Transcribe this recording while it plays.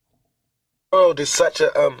World is such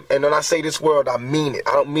a and when I say this world, I mean it.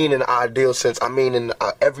 I don't mean in an ideal sense. I mean in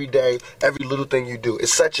every day, every little thing you do.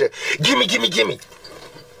 It's such a gimme, gimme, gimme.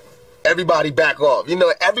 Everybody back off. You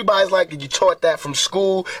know, everybody's like, you taught that from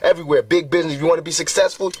school, everywhere. Big business. If you want to be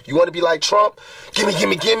successful, you want to be like Trump, gimme,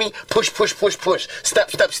 gimme, gimme, push, push, push, push,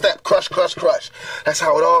 step, step, step, crush, crush, crush. That's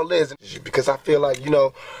how it all is. Because I feel like, you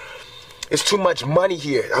know, it's too much money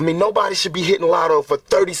here. I mean, nobody should be hitting lotto for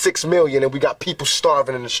 36 million and we got people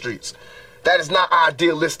starving in the streets. That is not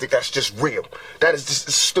idealistic, that's just real. That is just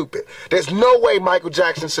stupid. There's no way Michael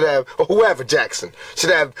Jackson should have, or whoever Jackson, should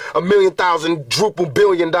have $1,000,000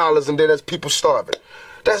 billion and then there's people starving.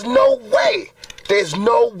 There's no way. There's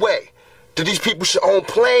no way that these people should own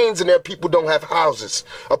planes and their people don't have houses,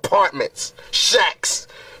 apartments, shacks,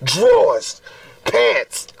 drawers,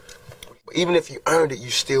 pants. Even if you earned it, you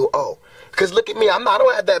still owe. Because look at me, I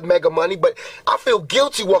don't have that mega money, but I feel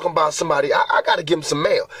guilty walking by somebody. I got to give them some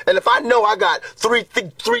mail. And if I know I got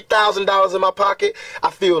 $3,000 in my pocket, I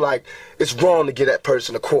feel like it's wrong to give that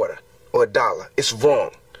person a quarter or $1. It's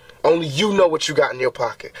wrong. Only you know what you got in your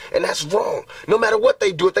pocket. And that's wrong. No matter what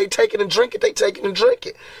they do, if they take it and drink it, they take it and drink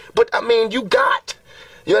it. But, I mean, you got.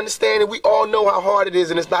 You understand? And we all know how hard it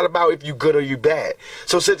is, and it's not about if you good or you bad.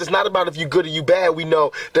 So since it's not about if you good or you bad, we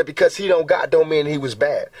know that because he don't got don't mean he was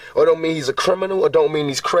bad. Or don't mean he's a criminal, or don't mean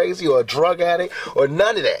he's crazy, or a drug addict, or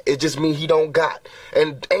none of that. It just means he don't got.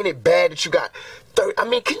 And ain't it bad that you got 30? I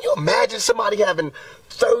mean, can you imagine somebody having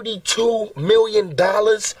 $32 million?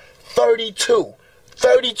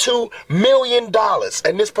 $32 million.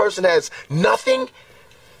 And this person has nothing,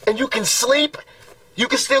 and you can sleep. You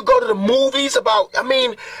can still go to the movies about, I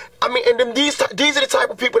mean, and then these are the type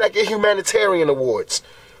of people that get humanitarian awards.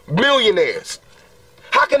 Millionaires.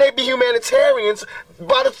 How can they be humanitarians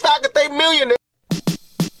by the fact that they millionaires?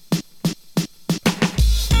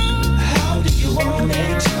 How do you want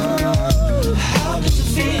it? How did you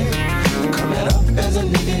feel? Coming up as a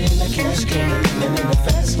nigga in the cash game and in the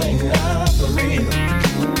fast lane, now for real.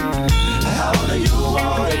 How do you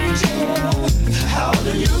want it? How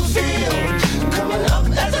do you feel? Coming up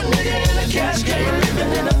as a nigga in a cash game,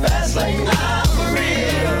 living in a fast lane, I'm for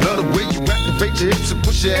real. Love the way you activate your hips and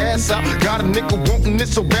push your ass out. Got a nigga wanting it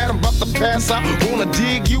so bad I'm about to pass out. Wanna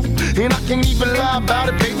dig you, and I can't even lie about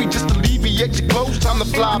it, baby. Just alleviate your clothes, time to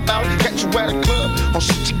fly about it. Catch you at a club, oh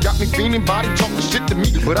shit, you got me feeling. Body talking shit to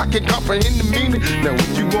me, but I can't comprehend the meaning. Now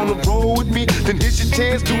if you wanna roll with me, then here's your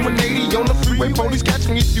chance. Do an 80 on the freeway, police catch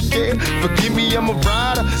me if you can. Forgive me, I'm a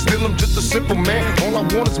rider, still I'm just a simple man. All I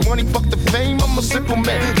want is money, fuck the fame, I'm a simple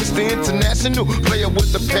man. Mr. International, player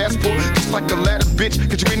with the passport. Just like a ladder, bitch,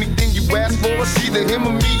 get you anything you ask for. It's either him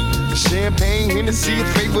or me. Champagne, Hennessy, a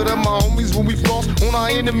favorite of my homies when we floss on our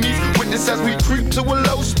enemies. Witness as we creep to a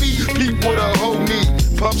low speed. Peep with a whole need.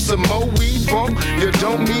 Pump some more weed from you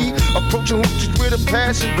don't need. Approaching hoochies with a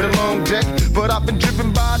passion, been a long day. But I've been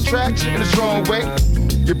driven by attraction in a strong way.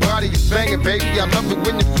 Your body is banging, baby. I love it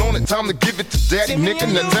when you're flown it. Time to give it to daddy, nigga.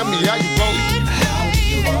 Now tell me how you want it. How do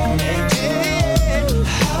you want it?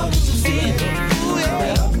 How did you feel?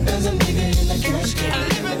 Coming up as a nigga in the cash game,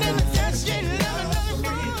 living in the fast lane, I'm for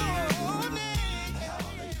real.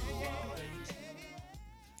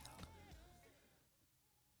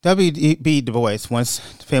 W.B. Du Bois once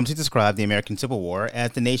famously described the American Civil War as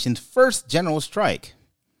the nation's first general strike.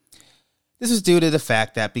 This was due to the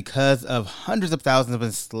fact that because of hundreds of thousands of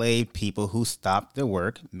enslaved people who stopped their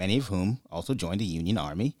work, many of whom also joined the Union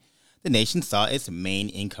Army, the nation saw its main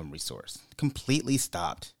income resource completely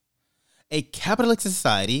stopped. A capitalist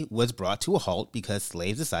society was brought to a halt because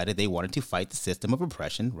slaves decided they wanted to fight the system of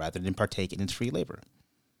oppression rather than partake in its free labor.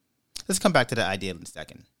 Let's come back to the idea in a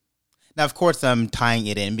second. Now, of course, I'm tying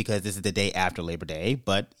it in because this is the day after Labor Day,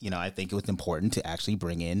 but, I think it was important to actually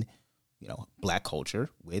bring in, black culture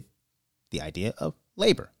with the idea of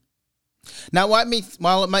labor. Now,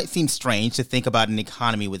 while it might seem strange to think about an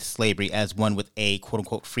economy with slavery as one with a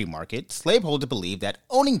quote-unquote free market, slaveholders believed that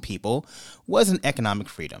owning people was an economic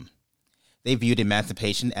freedom. They viewed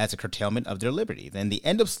emancipation as a curtailment of their liberties, and the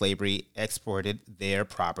end of slavery exported their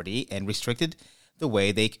property and restricted the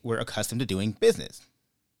way they were accustomed to doing business.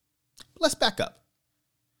 But let's back up.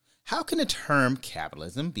 How can the term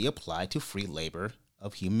capitalism be applied to free labor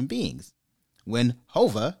of human beings when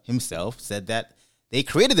Hova himself said that they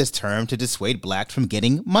created this term to dissuade blacks from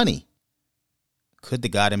getting money? Could the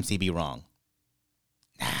God MC be wrong?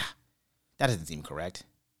 Nah, that doesn't seem correct.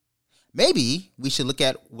 Maybe we should look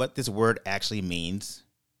at what this word actually means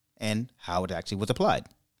and how it actually was applied.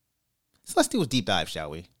 So let's do a deep dive, shall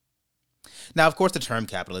we? Now, of course, the term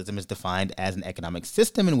capitalism is defined as an economic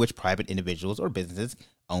system in which private individuals or businesses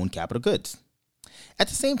own capital goods. At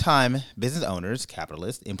the same time, business owners,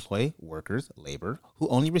 capitalists, employ workers, labor, who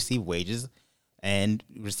only receive wages and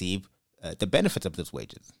receive the benefits of those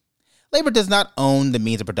wages. Labor does not own the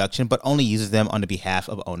means of production, but only uses them on the behalf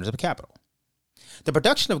of owners of capital. The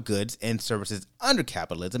production of goods and services under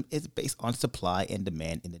capitalism is based on supply and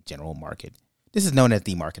demand in the general market. This is known as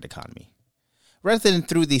the market economy, rather than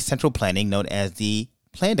through the central planning known as the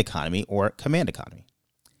planned economy or command economy.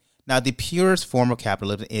 Now, the purest form of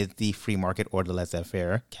capitalism is the free market or the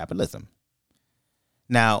laissez-faire capitalism.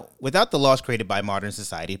 Now, without the laws created by modern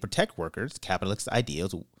society to protect workers, capitalist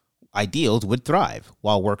ideals would thrive,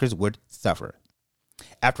 while workers would suffer.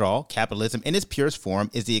 After all, capitalism in its purest form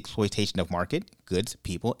is the exploitation of market, goods,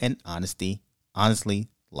 people, and honestly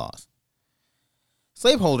laws.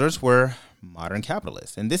 Slaveholders were modern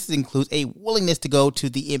capitalists, and this includes a willingness to go to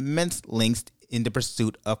the immense lengths in the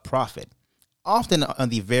pursuit of profit, often on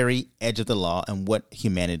the very edge of the law and what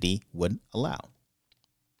humanity would allow.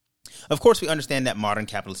 Of course, we understand that modern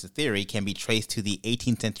capitalist theory can be traced to the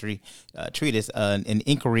 18th century treatise, an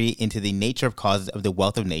inquiry into the nature of causes of the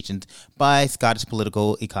wealth of nations by Scottish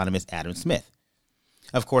political economist Adam Smith.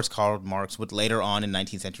 Of course, Karl Marx would later on in the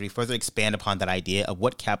 19th century further expand upon that idea of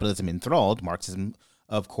what capitalism enthralled. Marxism,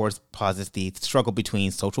 of course, posits the struggle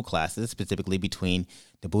between social classes, specifically between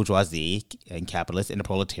the bourgeoisie and capitalists and the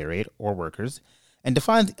proletariat or workers, and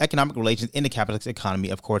defines economic relations in the capitalist economy,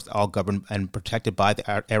 of course, all governed and protected by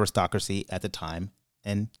the aristocracy at the time,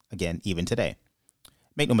 and again, even today.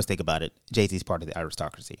 Make no mistake about it, Jay-Z is part of the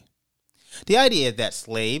aristocracy. The idea that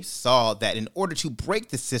slaves saw that in order to break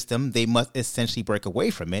the system, they must essentially break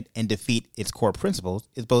away from it and defeat its core principles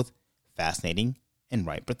is both fascinating and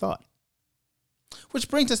ripe for thought. Which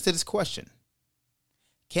brings us to this question.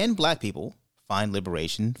 Can black people find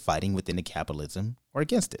liberation fighting within the capitalism or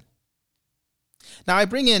against it? Now, I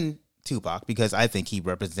bring in Tupac because I think he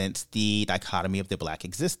represents the dichotomy of the black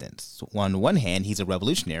existence. On the one hand, he's a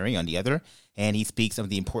revolutionary. On the other hand, he speaks of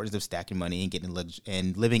the importance of stacking money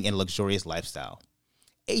and living in a luxurious lifestyle.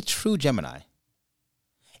 A true Gemini.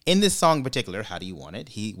 In this song in particular, How Do You Want It?,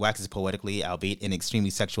 he waxes poetically, albeit in an extremely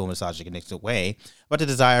sexual, misogynistic way, about the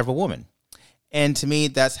desire of a woman. And to me,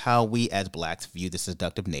 that's how we as blacks view the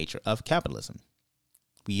seductive nature of capitalism.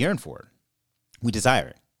 We yearn for it. We desire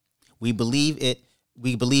it. We believe it.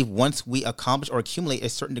 We believe once we accomplish or accumulate a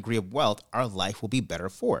certain degree of wealth, our life will be better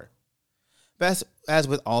for it. But as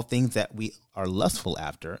with all things that we are lustful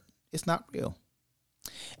after, it's not real.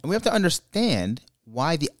 And we have to understand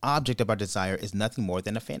why the object of our desire is nothing more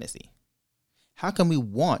than a fantasy. How can we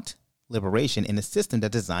want liberation in a system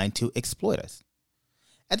that's designed to exploit us?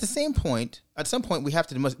 At some point,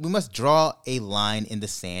 we must draw a line in the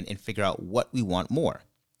sand and figure out what we want more: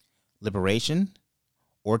 liberation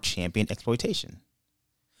or champion exploitation.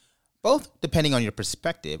 Both, depending on your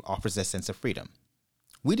perspective, offers a sense of freedom.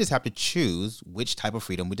 We just have to choose which type of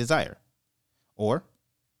freedom we desire. Or,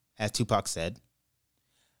 as Tupac said,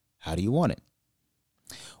 how do you want it?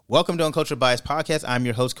 Welcome to Uncultured Bias Podcast. I'm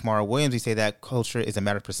your host, Kamara Williams. We say that culture is a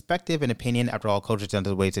matter of perspective and opinion. After all, culture is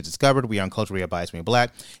the ways it's discovered. We are Uncultured, we are biased, we are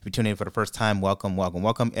black. If you're tuning in for the first time, welcome, welcome,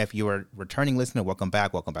 welcome. If you are a returning listener, welcome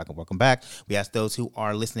back, welcome back, and welcome back. We ask those who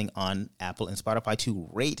are listening on Apple and Spotify to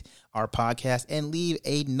rate our podcast and leave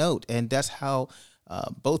a note. And that's how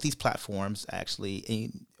both these platforms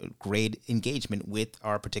actually grade engagement with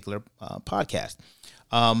our particular podcast.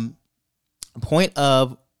 Point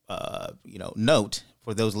of note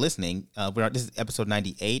for those listening, this is episode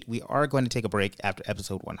 98. We are going to take a break after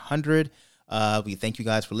episode 100. We thank you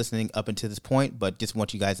guys for listening up until this point, but just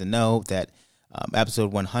want you guys to know that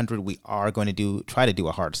episode 100, we are going to try to do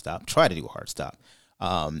a hard stop.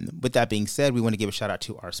 With that being said, we want to give a shout out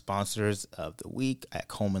to our sponsors of the week at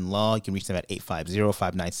Coleman Law. You can reach them at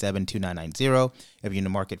 850-597-2990. If you're in the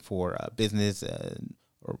market for business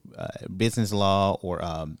or business law or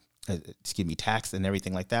tax and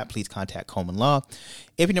everything like that, please contact Coleman Law.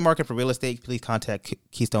 If you're in the market for real estate, please contact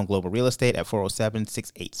Keystone Global Real Estate at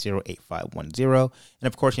 407-680-8510. And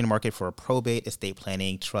of course, you're in the market for probate, estate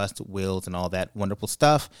planning, trust, wills, and all that wonderful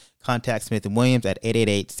stuff, contact Smith & Williams at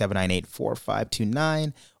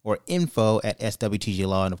 888-798-4529 or info@SWTG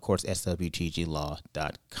Law, and of course,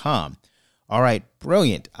 swtglaw.com. All right,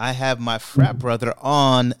 brilliant. I have my frat brother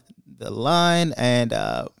on the line, and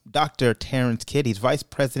Dr. Terrence Kidd. He's vice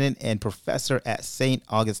president and professor at St.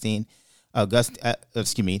 Augustine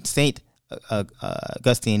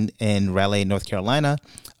in Raleigh, North Carolina.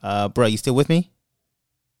 Bro, you still with me?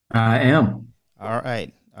 I am. All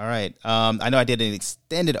right. I know I did an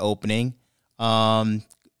extended opening. Why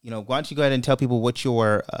don't you go ahead and tell people what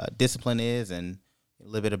your discipline is and a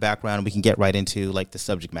little bit of background, and we can get right into like the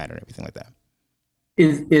subject matter and everything like that.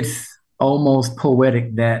 It's almost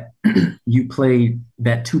poetic that you played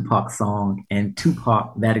that Tupac song, and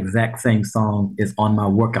Tupac, that exact same song, is on my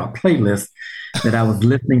workout playlist that I was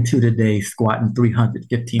listening to today, squatting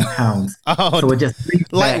 315 pounds. Oh, So it just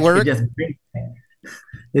brings light back, work.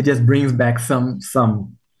 it just brings back some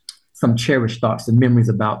cherished thoughts and memories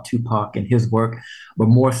about Tupac and his work, but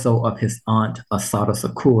more so of his aunt, Asada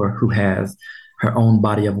Shakur, who has her own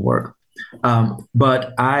body of work.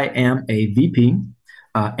 But I am a VP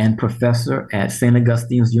and professor at St.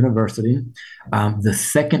 Augustine's University, the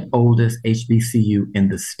second oldest HBCU in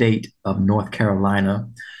the state of North Carolina,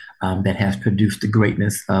 that has produced the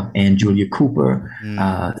greatness of Ann Julia Cooper,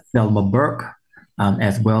 Thelma Burke,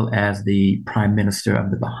 as well as the Prime Minister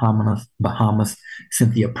of the Bahamas,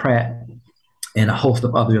 Cynthia Pratt, and a host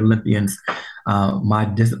of other Olympians. My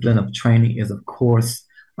discipline of training is, of course,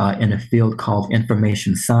 in a field called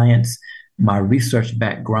information science. My research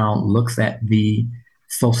background looks at the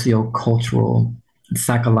sociocultural,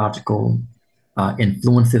 psychological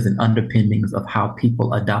influences and underpinnings of how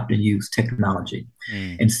people adopt and use technology.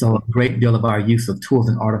 And so a great deal of our use of tools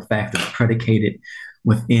and artifacts is predicated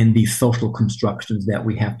within these social constructions that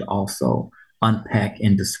we have to also unpack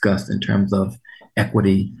and discuss in terms of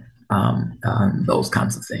equity, those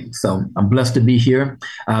kinds of things. So I'm blessed to be here.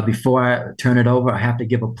 Before I turn it over, I have to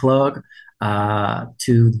give a plug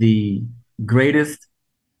to the greatest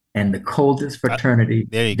and the coldest fraternity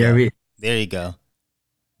There you there go. is. There you go.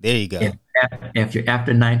 There you go. If you're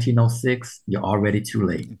after 1906, you're already too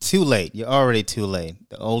late. Too late. You're already too late.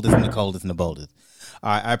 The oldest and the coldest and the boldest.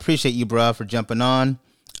 All right. I appreciate you, bruh, for jumping on.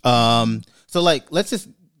 So like, let's just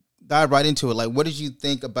dive right into it. Like, what did you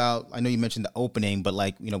think about, I know you mentioned the opening, but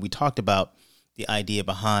like, we talked about the idea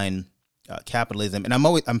behind capitalism, and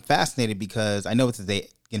I'm fascinated because I know it's going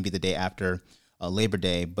to be the day after Labor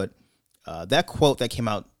Day, but that quote that came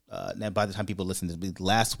out by the time people listened to this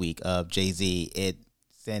last week of Jay-Z, it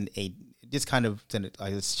just kind of sent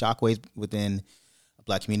shockwaves within a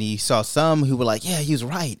Black community. You saw some who were like, yeah, he was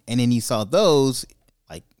right. And then you saw those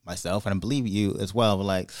like myself, and I believe you as well, were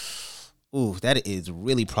like, ooh, that is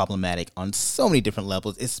really problematic on so many different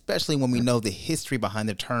levels, especially when we know the history behind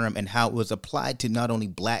the term and how it was applied to not only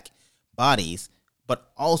Black bodies,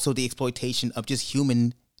 but also the exploitation of just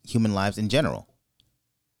human lives in general.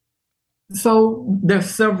 So there's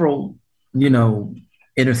several,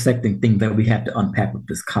 intersecting things that we have to unpack with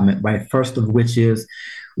this comment, right? First of which is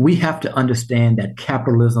we have to understand that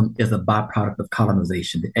capitalism is a byproduct of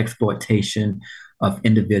colonization, the exploitation of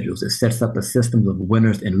individuals. It sets up a system of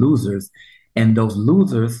winners and losers, and those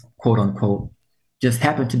losers, quote unquote, just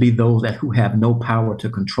happen to be those who have no power to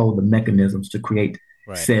control the mechanisms to create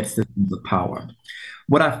said systems of power.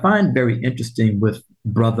 What I find very interesting with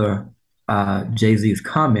brother Jay-Z's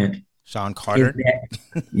comment, Sean Carter.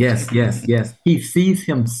 Yes. He sees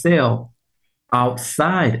himself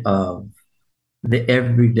outside of the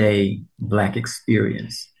everyday Black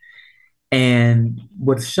experience. And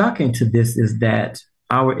what's shocking to this is that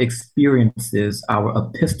our experiences, our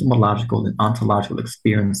epistemological and ontological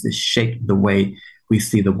experiences shape the way we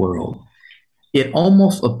see the world. It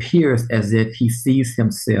almost appears as if he sees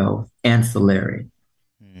himself ancillary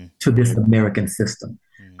to this American system.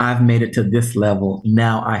 I've made it to this level.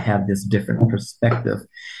 Now I have this different perspective.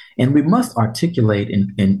 And we must articulate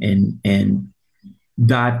and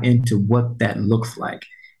dive into what that looks like.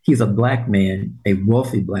 He's a Black man, a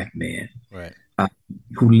wealthy Black man, right,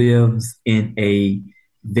 who lives in a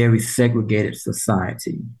very segregated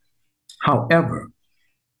society. However,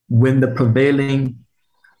 when the prevailing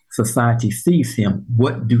society sees him,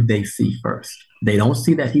 what do they see first? They don't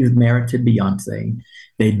see that he's married to Beyonce.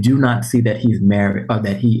 They do not see that he's married or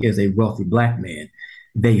that he is a wealthy Black man.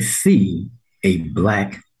 They see a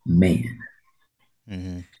Black man.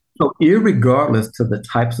 Mm-hmm. So irregardless to the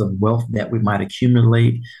types of wealth that we might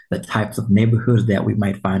accumulate, the types of neighborhoods that we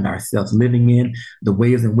might find ourselves living in, the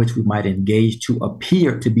ways in which we might engage to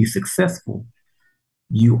appear to be successful,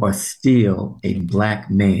 you are still a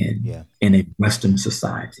Black man in a Western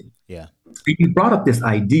society. Yeah. You brought up this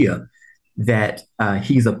idea that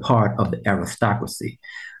he's a part of the aristocracy.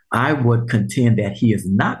 I would contend that he is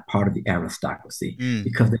not part of the aristocracy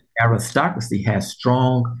because the aristocracy has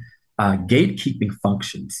strong gatekeeping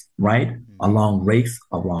functions, right? Along race,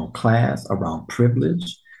 around class, around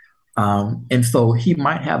privilege. And so he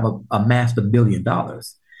might have amassed $1 billion,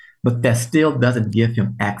 but that still doesn't give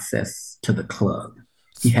him access to the club.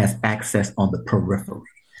 He has access on the periphery.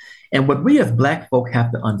 And what we as Black folk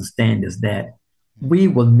have to understand is that we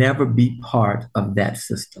will never be part of that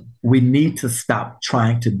system. We need to stop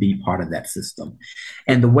trying to be part of that system.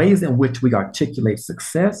 And the ways in which we articulate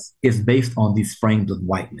success is based on these frames of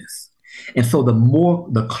whiteness. And so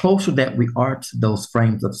the closer that we are to those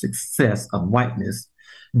frames of success of whiteness,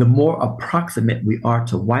 the more approximate we are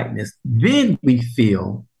to whiteness, then we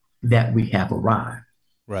feel that we have arrived.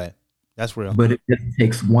 Right. That's real. But it just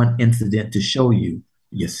takes one incident to show you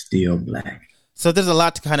you're still black. So there's a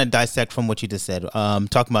lot to kind of dissect from what you just said.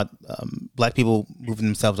 Talking about black people moving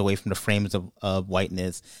themselves away from the frames of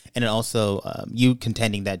whiteness, and then also you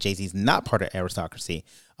contending that Jay-Z is not part of aristocracy.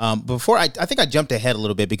 Before I think I jumped ahead a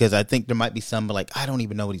little bit because I think there might be some like I don't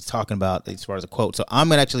even know what he's talking about as far as a quote. So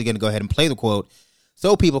I'm actually going to go ahead and play the quote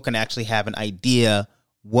so people can actually have an idea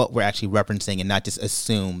what we're actually referencing and not just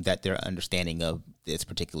assume that they're understanding of this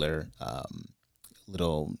particular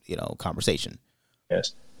little conversation.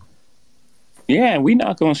 Yes. Yeah, we're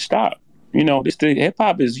not gonna stop. The hip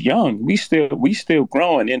hop is young. We still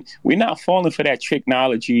growing, and we're not falling for that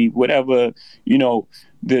technology, whatever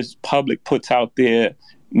this public puts out there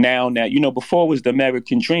now. That before was the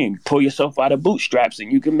American dream. Pull yourself out of bootstraps,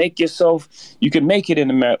 and you can make it in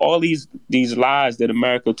America. All these lies that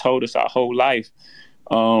America told us our whole life.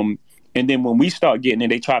 And then when we start getting it,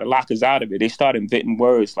 they try to lock us out of it. They start inventing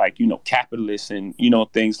words like capitalist and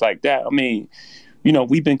things like that. I mean.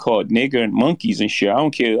 We've been called nigger and monkeys and shit. I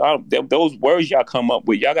don't care. Those words y'all come up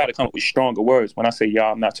with, y'all got to come up with stronger words. When I say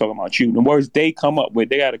y'all, I'm not talking about you. The words they come up with,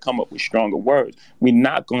 they got to come up with stronger words. We're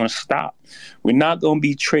not going to stop. We're not going to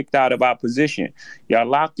be tricked out of our position. Y'all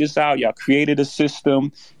locked us out. Y'all created a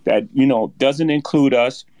system that, doesn't include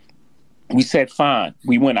us. We said, fine.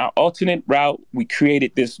 We went our alternate route. We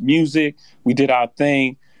created this music. We did our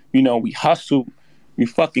thing. We hustled. We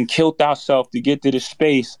fucking killed ourselves to get to this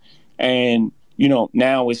space. And,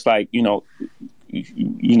 now it's like, eat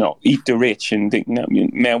the rich and think,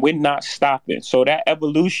 man, we're not stopping. So that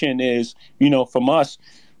evolution is, from us,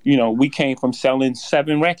 we came from selling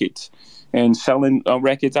 7 records and selling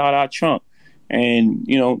records out our trunk and,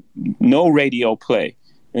 no radio play.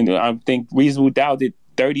 And I think Reasonable Doubt did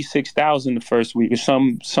 36,000 the first week or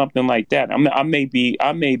something like that. I may be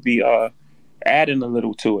adding a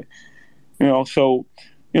little to it, so.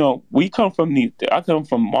 I come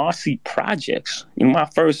from Marcy Projects. In my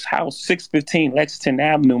first house, 615 Lexington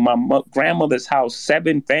Avenue, my grandmother's house,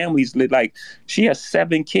 7 families lived. Like, she has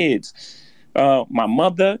 7 kids. My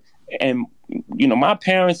mother and, my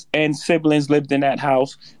parents and siblings lived in that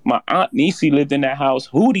house. My aunt Niecy lived in that house.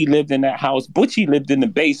 Hootie lived in that house. Butchie lived in the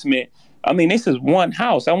basement. I mean, this is one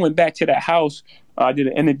house. I went back to that house. I did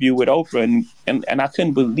an interview with Oprah, and I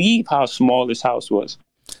couldn't believe how small this house was.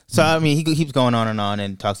 So I mean, he keeps going on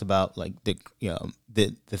and talks about like the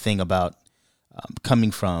thing about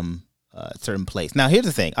coming from a certain place. Now, here's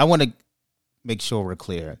the thing: I want to make sure we're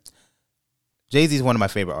clear. Jay-Z is one of my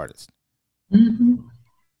favorite artists,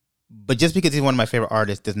 but just because he's one of my favorite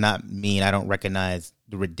artists does not mean I don't recognize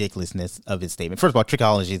the ridiculousness of his statement. First of all,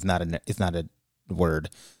 trickology is not a word,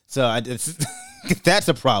 so that's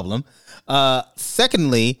a problem.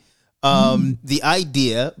 Secondly, the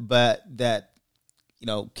idea, but that.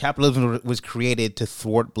 Capitalism was created to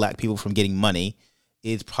thwart black people from getting money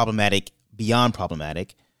is problematic, beyond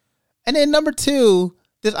problematic. And then number 2,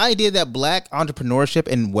 this idea that black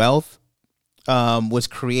entrepreneurship and wealth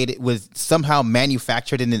was somehow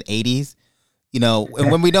manufactured in the 80s,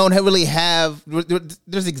 and when we don't really have,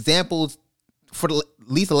 there's examples for at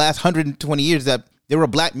least the last 120 years that there were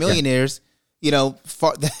black millionaires,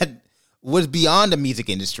 that was beyond the music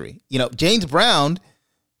industry. James Brown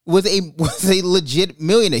was a legit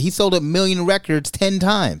millionaire. He sold 1 million records 10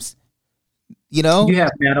 times. You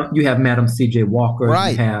have Madam C.J. Walker.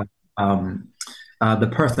 Right. You have the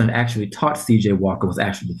person that actually taught C.J. Walker was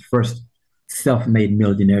actually the first self-made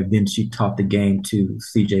millionaire. Then she taught the game to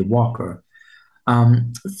C.J. Walker.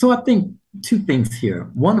 So I think 2 things here.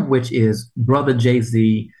 One of which is Brother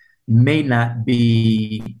Jay-Z may not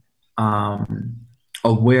be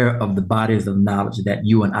aware of the bodies of knowledge that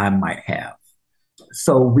you and I might have.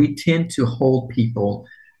 So we tend to hold people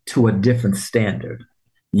to a different standard.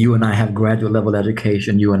 You and I have graduate level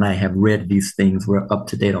education. You and I have read these things. We're up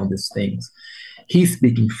to date on these things. He's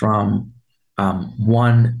speaking from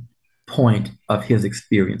one point of his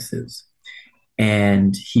experiences,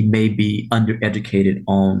 and he may be undereducated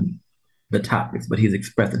on the topics, but he's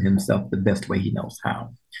expressing himself the best way he knows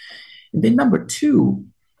how. And then number 2,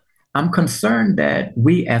 I'm concerned that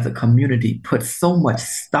we as a community put so much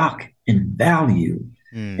stock and value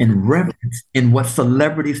and reverence in what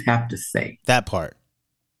celebrities have to say. That part.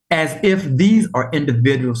 As if these are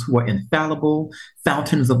individuals who are infallible,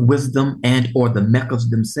 fountains of wisdom, and or the meccas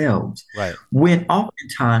themselves. Right. When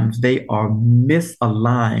oftentimes they are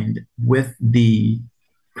misaligned with the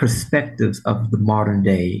perspectives of the modern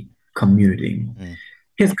day community.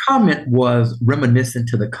 His comment was reminiscent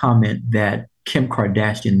to the comment that Kim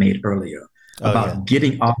Kardashian made earlier about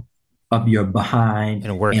getting off of your behind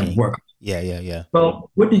And working. work. Yeah.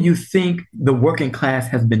 Well, what do you think the working class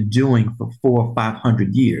has been doing for 400 or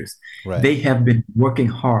 500 years? Right. They have been working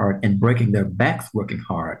hard and breaking their backs working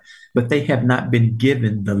hard, but they have not been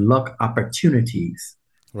given the luck opportunities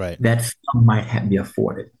Right. that some might have be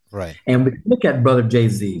afforded. Right. And we look at Brother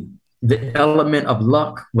Jay-Z, the element of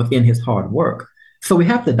luck within his hard work. So we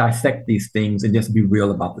have to dissect these things and just be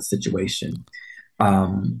real about the situation.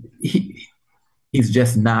 He's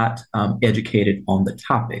just not educated on the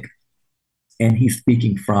topic, and he's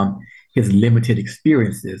speaking from his limited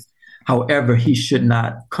experiences. However, he should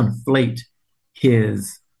not conflate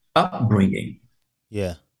his upbringing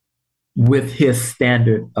Yeah. with his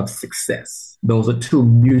standard of success. Those are two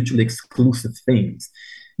mutually exclusive things.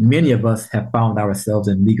 Many of us have found ourselves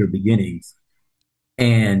in meager beginnings,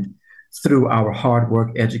 and through our hard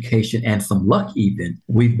work, education, and some luck, even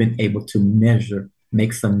we've been able to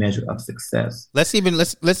make some measure of success. Let's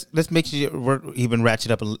make sure we're even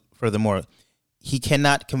ratchet up furthermore. He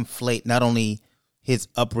cannot conflate not only his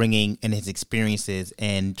upbringing and his experiences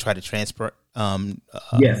and try to transpose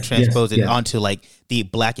it onto like the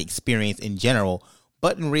Black experience in general,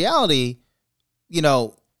 but in reality,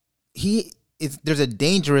 there's a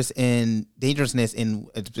dangerousness in,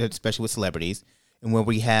 especially with celebrities, and where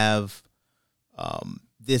we have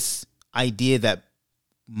this idea that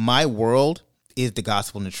my world is the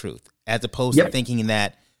gospel and the truth, as opposed to thinking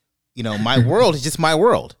that, my world is just my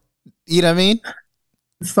world. You know what I mean?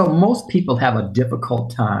 So most people have a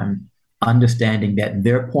difficult time understanding that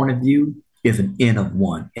their point of view is an N of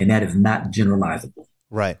one, and that is not generalizable.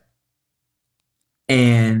 Right.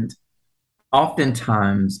 And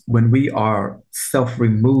oftentimes when we are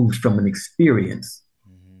self-removed from an experience,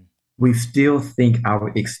 we still think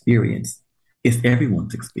our experience is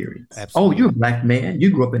everyone's experience. Absolutely. Oh, you're a Black man,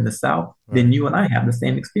 you grew up in the South, then you and I have the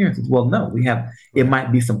same experiences. Well, no, it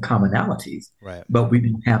might be some commonalities, but we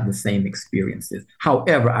don't have the same experiences.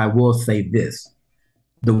 However, I will say this,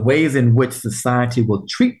 the ways in which society will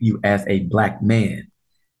treat you as a Black man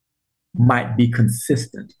might be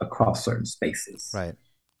consistent across certain spaces. Right.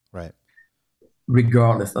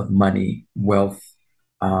 Regardless of money, wealth,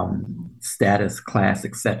 status, class,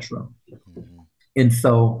 etc. And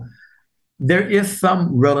so there is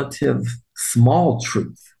some relative small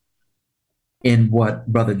truth in what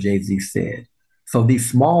Brother Jay-Z said. So these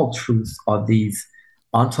small truths are these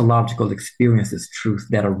ontological experiences, truths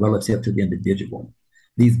that are relative to the individual.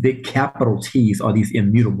 These big capital T's are these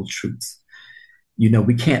immutable truths.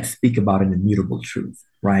 We can't speak about an immutable truth,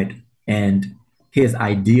 right? And his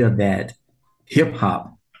idea that hip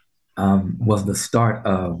hop was the start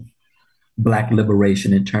of Black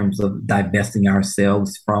liberation in terms of divesting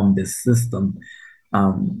ourselves from this system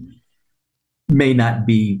may not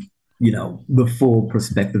be, the full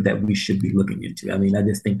perspective that we should be looking into. I mean, I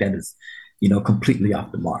just think that is, completely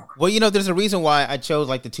off the mark. Well, there's a reason why I chose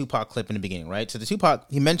like the Tupac clip in the beginning, right? So the Tupac,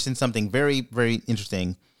 he mentioned something very, very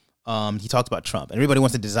interesting. He talked about Trump, and everybody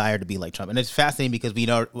wants a desire to be like Trump. And it's fascinating because we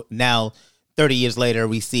know now, 30 years later,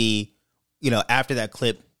 we see, after that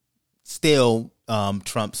clip, still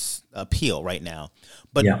Trump's appeal right now.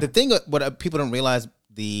 But the thing, what people don't realize,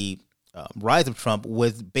 the rise of Trump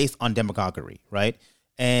was based on demagoguery, right?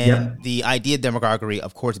 And the idea of demagoguery,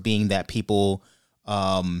 of course, being that people,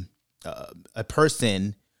 a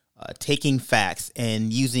person taking facts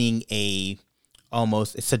and using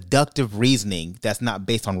almost a seductive reasoning that's not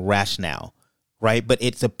based on rationale, right? But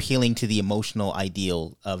it's appealing to the emotional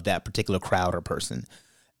ideal of that particular crowd or person.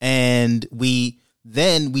 And we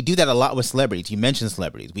do that a lot with celebrities. You mentioned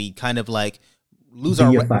celebrities. We kind of like lose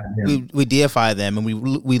we deify them, and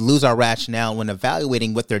we lose our rationale when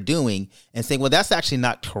evaluating what they're doing and saying, well, that's actually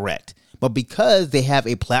not correct. But because they have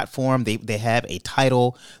a platform, they have a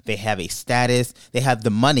title, they have a status, they have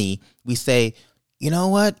the money, we say, you know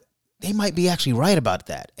what? They might be actually right about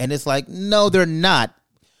that. And it's like, no, they're not.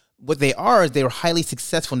 What they are is they're highly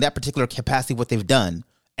successful in that particular capacity, what they've done.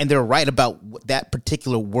 And they're right about that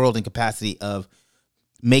particular world and capacity of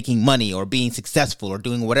making money or being successful or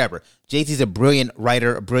doing whatever. Jay-Z's a brilliant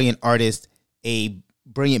writer, a brilliant artist, a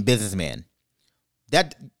brilliant businessman.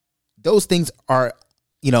 Those things are,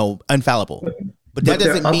 infallible. But that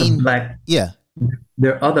doesn't mean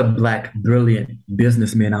there are other Black brilliant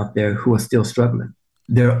businessmen out there who are still struggling.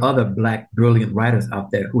 There are other Black brilliant writers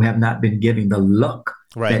out there who have not been given the luck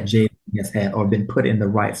that Jay has had or been put in the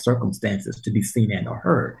right circumstances to be seen and or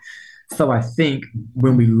heard. So I think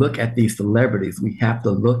when we look at these celebrities, we have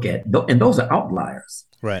to look at, and those are outliers.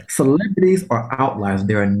 Right. Celebrities are outliers.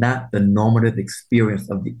 They are not the normative experience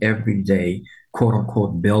of the everyday, quote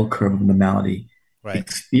unquote, bell curve of normality Right.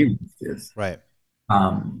 experiences. Right.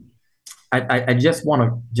 I just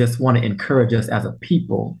want to encourage us as a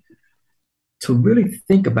people to really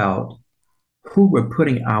think about who we're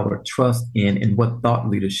putting our trust in and what thought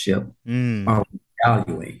leadership are we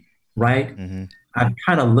valuing, right? Mm-hmm. I've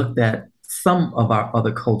kind of looked at some of our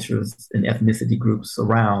other cultures and ethnicity groups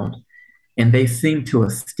around, and they seem to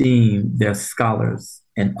esteem their scholars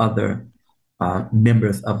and other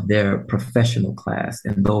members of their professional class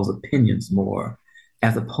and those opinions more,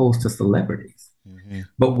 as opposed to celebrities. Mm-hmm.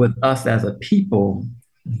 But with us as a people,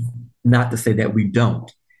 not to say that we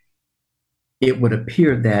don't, it would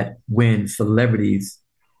appear that when celebrities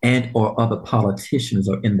and or other politicians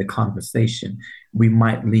are in the conversation, we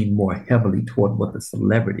might lean more heavily toward what the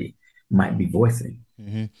celebrity might be voicing.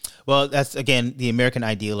 Mm-hmm. Well, that's again the American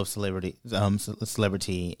ideal of celebrity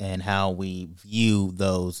and how we view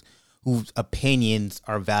those whose opinions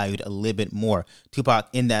are valued a little bit more. Tupac,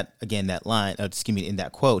 in that line, in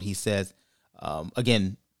that quote, he says,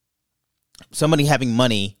 again, somebody having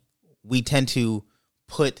money, we tend to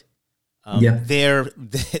put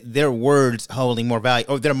their words holding more value,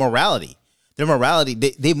 or their morality.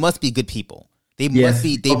 They must be good people. They must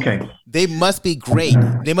be great.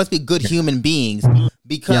 They must be good human beings,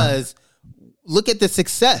 because look at the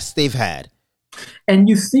success they've had. And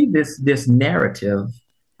you see this narrative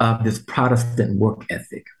of this Protestant work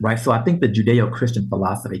ethic, right? So I think the Judeo-Christian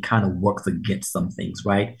philosophy kind of works against some things,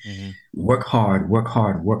 right? Mm-hmm. Work hard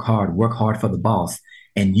for the boss,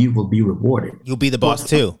 and you will be rewarded. You'll be the boss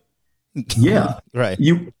too. Yeah. Right.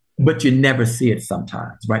 But you never see it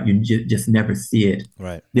sometimes, right? You just never see it.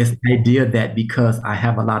 Right. This idea that because I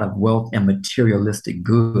have a lot of wealth and materialistic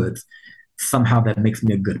goods, somehow that makes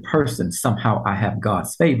me a good person. Somehow I have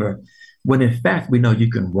God's favor. When in fact, we know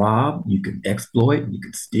you can rob, you can exploit, you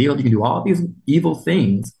can steal, you can do all these evil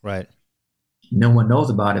things. Right. No one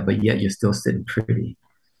knows about it, but yet you're still sitting pretty,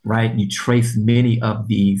 right? You trace many of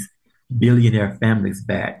these billionaire families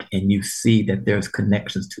back, and you see that there's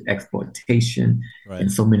connections to exploitation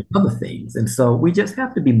and so many other things. And so we just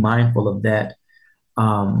have to be mindful of that,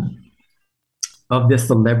 of this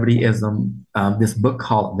celebrityism. This book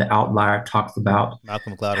called The Outlier talks about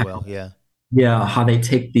Malcolm Gladwell. How they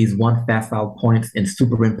take these one facile points and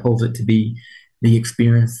superimpose it to be the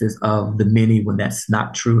experiences of the many when that's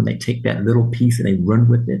not true. And they take that little piece and they run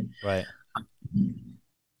with it. Right.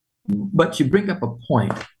 But you bring up a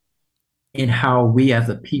point in how we as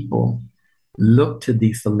a people look to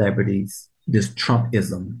these celebrities, this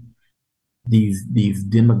Trumpism, these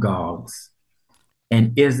demagogues.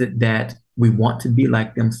 And is it that we want to be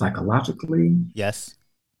like them psychologically? Yes.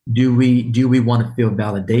 Do we want to feel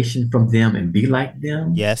validation from them and be like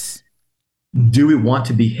them? Yes. Do we want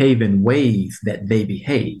to behave in ways that they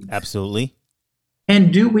behave? Absolutely.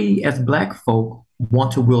 And do we as Black folk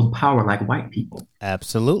want to wield power like white people?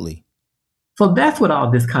 Absolutely. So that's what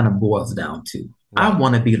all this kind of boils down to. Right. I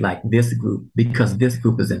want to be like this group because this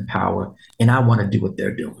group is in power and I want to do what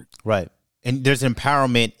they're doing. Right. And there's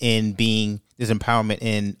empowerment in being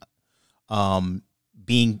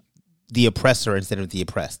the oppressor instead of the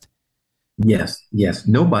oppressed. Yes.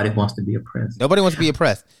 Nobody wants to be oppressed.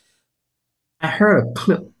 I heard a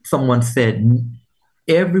clip. Someone said,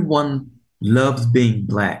 everyone loves being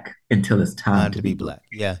Black until it's time to be Black.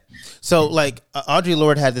 Yeah. So like Audre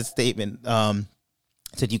Lorde had this statement,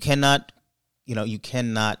 said you cannot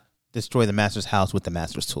destroy the master's house with the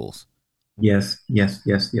master's tools. Yes.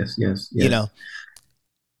 You know,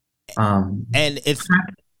 and it's,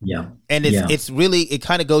 and it's really, it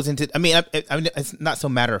kind of goes into, I mean, it's not so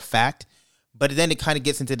matter of fact, but then it kind of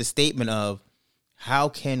gets into the statement of how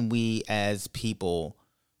can we as people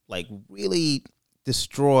like really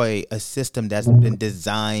destroy a system that's been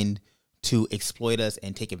designed to exploit us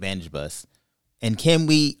and take advantage of us? And should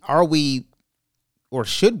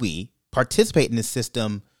we participate in this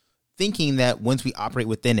system thinking that once we operate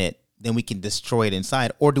within it, then we can destroy it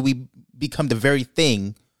inside? Or do we become the very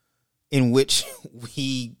thing in which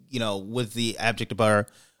we, was the object of our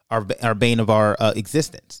bane of our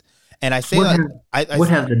existence? And I say what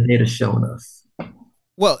has the data shown us?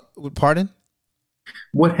 Well, pardon?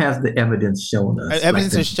 What has the evidence shown us?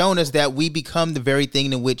 Evidence has shown us that we become the very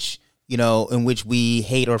thing in which we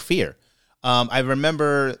hate or fear. I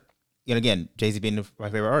remember, again, Jay-Z being my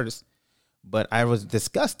favorite artist, but I was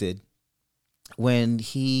disgusted when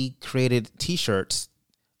he created T-shirts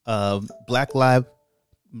of Black Lives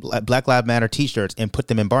Matter T-shirts and put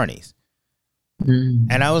them in Barney's.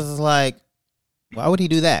 And I was like, why would he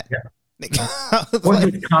do that? I was What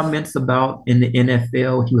like, his comments about in the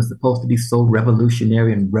NFL, he was supposed to be so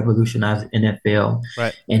revolutionary and revolutionize the NFL,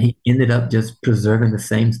 right, and he ended up just preserving the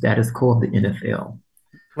same status quo of the NFL.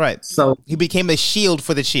 right. So, He became a shield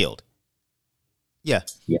for the shield. Yeah.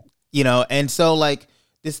 yeah, And so like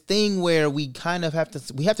this thing where we kind of have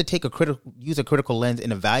to take use a critical lens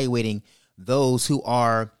in evaluating those who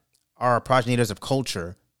are progenitors of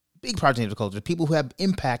culture, big progenitors of culture, people who have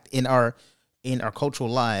impact in our cultural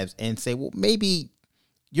lives, and say, well, maybe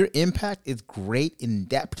your impact is great in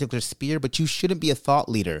that particular sphere, but you shouldn't be a thought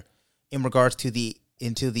leader in regards to the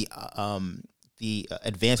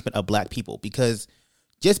advancement of Black people, because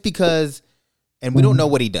and we don't know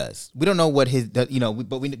what he does. We don't know what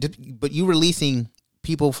but you releasing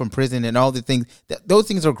people from prison and all the things, those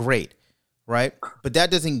things are great, right? But that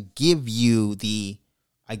doesn't give you the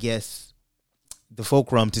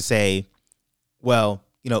fulcrum to say, well,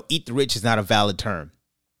 eat the rich is not a valid term.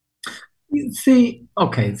 you see,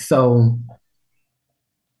 okay, so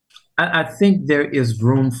I think there is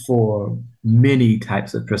room for many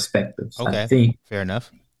types of perspectives. Okay, I think fair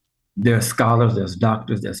enough. there are scholars, there's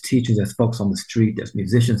doctors, there's teachers, there's folks on the street, there's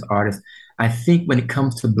musicians, artists. I think when it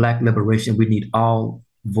comes to Black liberation, we need all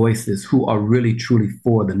voices who are really, truly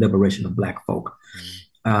for the liberation of Black folk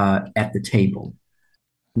at the table.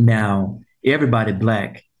 Now, everybody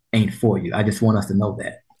Black ain't for you. I just want us to know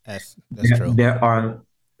that. That's true.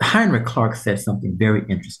 Heinrich Clark said something very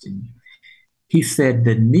interesting. He said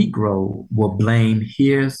the Negro will blame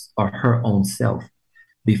his or her own self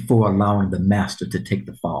before allowing the master to take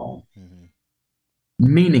the fall. Mm-hmm.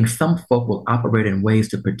 Meaning some folk will operate in ways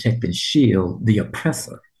to protect and shield the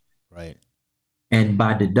oppressor. Right. And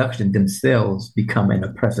by deduction themselves become an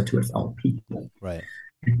oppressor to its own people. Right.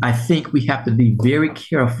 I think we have to be very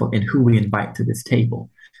careful in who we invite to this table.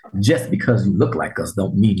 Just because you look like us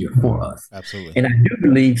don't mean you're for us. Absolutely. And I do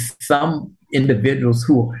believe some individuals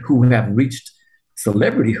who have reached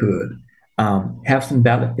celebrityhood have some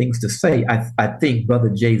valid things to say. I think Brother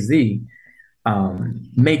Jay-Z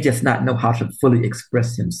may just not know how to fully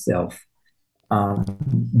express himself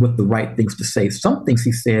with the right things to say. Some things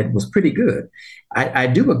he said was pretty good. I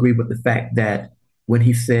do agree with the fact that when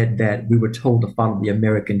he said that we were told to follow the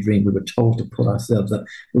American dream, we were told to pull ourselves up,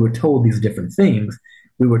 we were told these different things,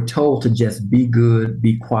 we were told to just be good,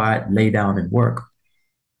 be quiet, lay down and work.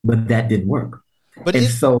 But that didn't work. But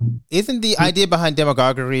isn't the idea behind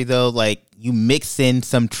demagoguery though, like you mix in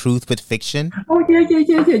some truth with fiction? Oh yeah.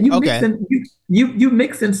 You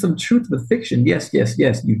mix in some truth with fiction. Yes,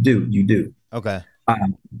 you do. Okay.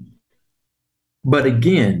 But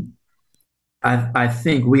again, I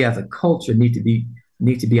think we as a culture need to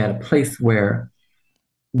be at a place where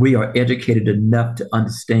we are educated enough to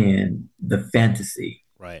understand the fantasy,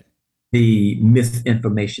 right? The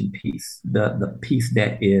misinformation piece, the piece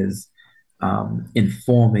that is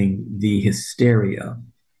informing the hysteria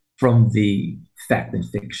from the fact and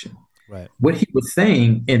fiction. Right. What he was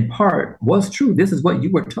saying in part was true. This is what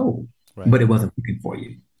you were told, right, but it wasn't working for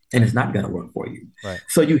you, and it's not going to work for you. Right.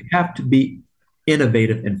 So you have to be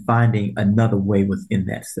innovative in finding another way within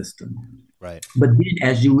that system. Right. But then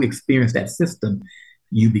as you experience that system,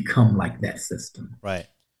 you become like that system. Right.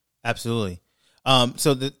 Absolutely.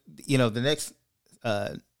 So the next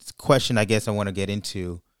question I guess I want to get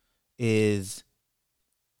into is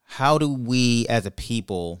how do we as a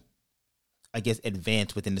people, I guess,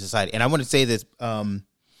 advance within the society? And I want to say this. I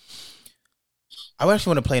actually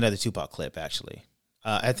want to play another Tupac clip. Actually,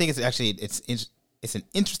 I think it's an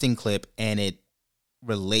interesting clip, and it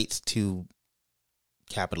relates to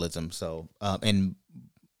capitalism. So,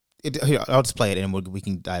 here, I'll just play it, and we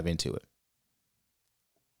can dive into it.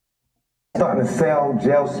 Starting to sell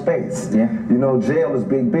jail space. Yeah. You know, jail is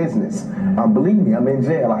big business. Believe me, I'm in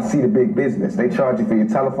jail. I see the big business. They charge you for your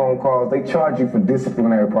telephone calls. They charge you for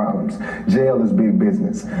disciplinary problems. Jail is big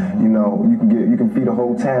business. You know, you can feed a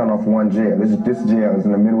whole town off one jail. This jail is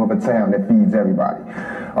in the middle of a town that feeds everybody.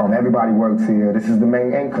 Everybody works here. This is the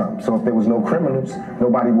main income. So if there was no criminals,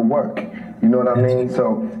 nobody would work. You know what I mean?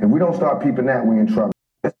 So if we don't start peeping that, we're in trouble.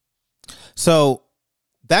 So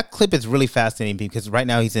that clip is really fascinating because right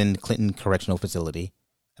now he's in Clinton Correctional Facility.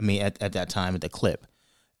 I mean, at that time, at the clip.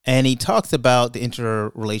 And he talks about the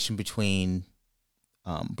interrelation between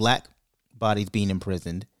Black bodies being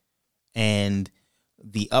imprisoned and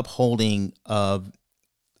the upholding of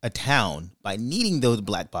a town by needing those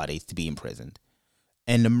Black bodies to be imprisoned.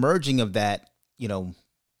 And the merging of that, the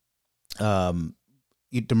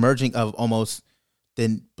merging of almost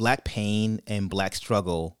the Black pain and Black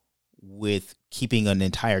struggle with keeping an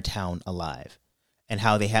entire town alive, and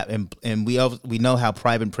how they have, and we know how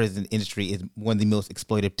private prison industry is one of the most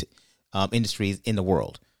exploitive industries in the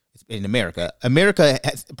world. in America.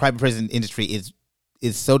 Private prison industry is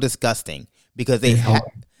so disgusting because they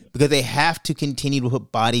have to continue to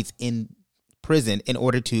put bodies in prison in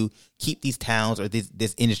order to keep these towns or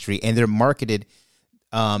this industry, and they're marketed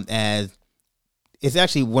as it's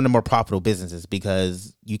actually one of the more profitable businesses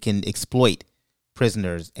because you can exploit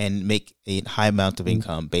prisoners and make a high amount of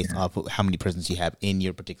income based off of how many prisons you have in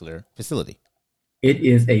your particular facility. It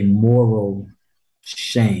is a moral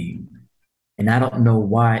shame. And I don't know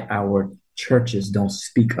why our churches don't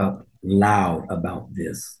speak up loud about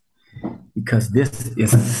this, because this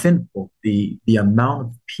is sinful, the amount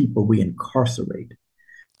of people we incarcerate.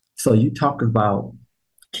 So you talk about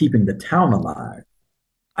keeping the town alive.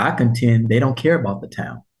 I contend they don't care about the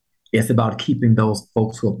town. It's about keeping those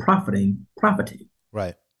folks who are profiting.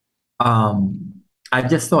 Right. I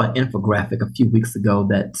just saw an infographic a few weeks ago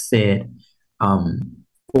that said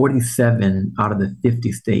 47 out of the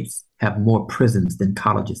 50 states have more prisons than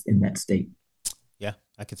colleges in that state. Yeah,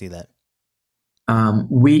 I can see that.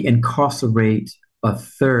 We incarcerate a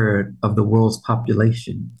third of the world's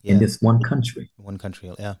population in this one country. One country,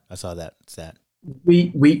 yeah, I saw that. It's sad. We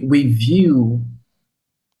view,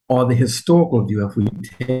 or the historical view, if we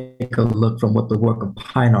take a look from what the work of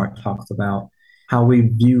Pine Art talks about, how we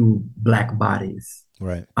view Black bodies.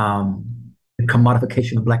 Right. The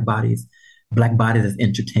commodification of Black bodies as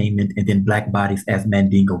entertainment, and then Black bodies as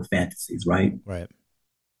Mandingo fantasies, right? Right.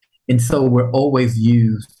 And so we're always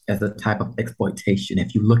used as a type of exploitation.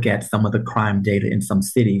 If you look at some of the crime data in some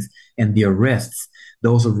cities and the arrests,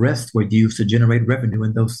 those arrests were used to generate revenue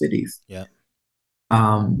in those cities. Yeah.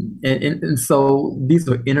 And so these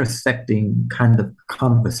are intersecting kind of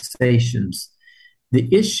conversations. The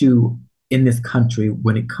issue in this country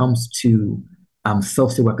when it comes to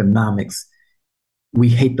socioeconomics, we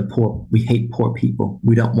hate the poor. We hate poor people.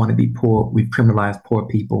 We don't want to be poor. We've criminalized poor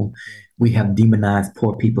people. We have demonized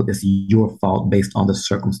poor people. It's your fault based on the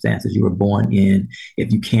circumstances you were born in.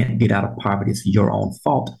 If you can't get out of poverty, it's your own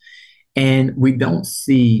fault. And we don't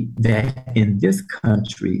see that in this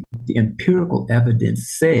country. The empirical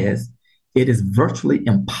evidence says it is virtually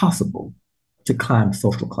impossible to climb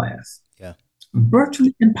social class. Yeah.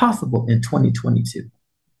 Virtually impossible in 2022.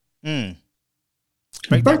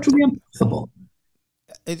 Virtually impossible.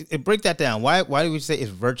 Break that down. Why do we say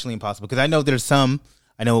it's virtually impossible? Because I know there's a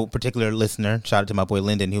particular listener, shout out to my boy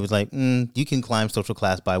Lyndon, who was like, you can climb social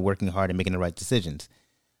class by working hard and making the right decisions.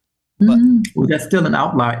 But well, that's still an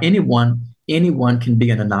outlier. Anyone can be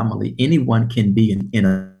an anomaly. Anyone can be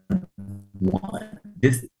in one.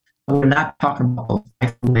 We're not talking about those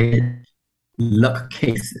isolated luck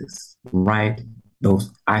cases, right?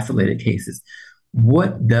 Those isolated cases.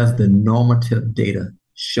 What does the normative data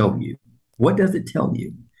show you? What does it tell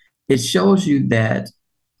you? It shows you that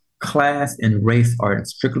class and race are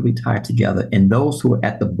inextricably tied together, and those who are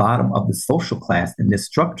at the bottom of the social class in this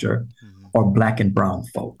structure are Black and brown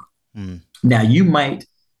folk. Now, you might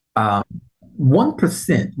 1%,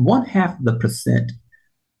 0.5%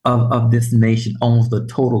 of this nation owns the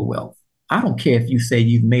total wealth. I don't care if you say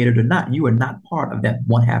you've made it or not. You are not part of that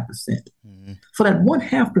 0.5%. So that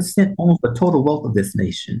 0.5% owns the total wealth of this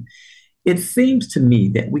nation. It seems to me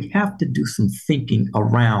that we have to do some thinking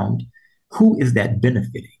around who is that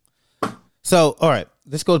benefiting. So, all right,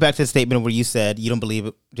 this goes back to the statement where you said you don't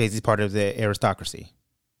believe Jay-Z's part of the aristocracy.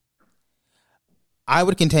 I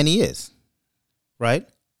would contend he is, right?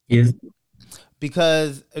 Is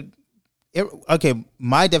because, okay,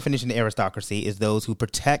 my definition of aristocracy is those who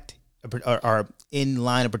protect are in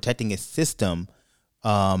line of protecting a system,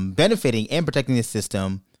 benefiting and protecting the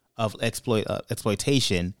system of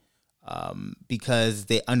exploitation, because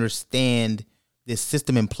they understand this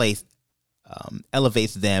system in place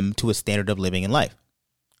elevates them to a standard of living in life,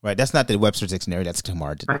 right? That's not the Webster's dictionary. That's a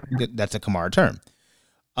Kamara term.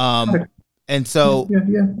 And so,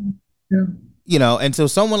 you know, and so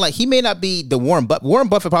someone like, he may not be the Warren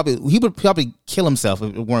Buffett. He would probably kill himself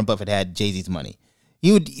if Warren Buffett had Jay-Z's money.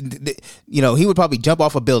 He would, you know, he would probably jump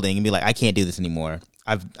off a building and be like, I can't do this anymore.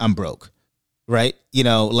 I'm broke. Right. You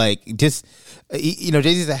know, like just, you know,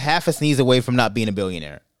 Jay-Z's a half a sneeze away from not being a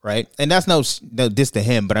billionaire. Right. And that's no diss to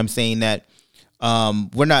him, but I'm saying that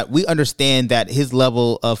we understand that his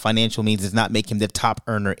level of financial means does not make him the top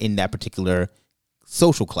earner in that particular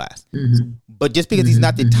social class. But just because he's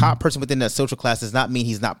not the top person within that social class does not mean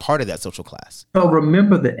he's not part of that social class. So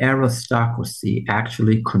remember, the aristocracy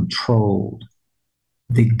actually controlled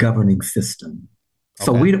the governing system.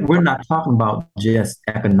 So we're not talking about just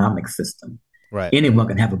economic system. Right. Anyone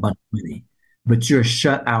can have a bunch of money, but you're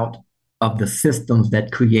shut out of the systems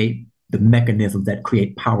that create the mechanisms that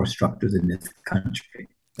create power structures in this country.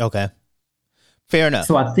 Okay. Fair enough.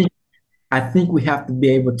 So I think I think we have to be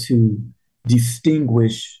able to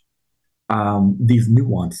distinguish these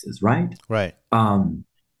nuances, right? Right. Um,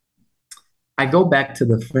 I go back to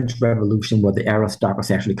the French Revolution where the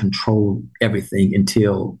aristocracy actually controlled everything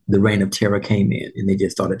until the Reign of Terror came in and they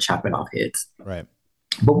just started chopping off heads. Right.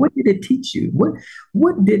 But what did it teach you?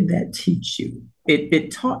 What did that teach you?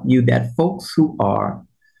 It taught you that folks who are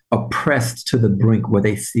oppressed to the brink where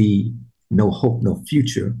they see no hope, no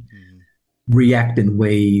future, react in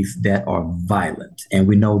ways that are violent. And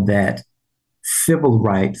we know that civil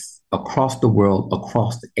rights across the world,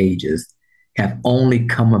 across the ages, have only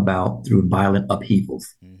come about through violent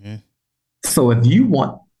upheavals. Mm-hmm. So if you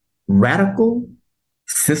want radical,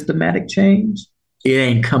 systematic change, it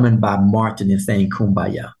ain't coming by marching and saying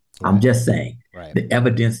kumbaya. Right. I'm just saying Right. the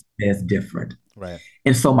evidence is different. Right.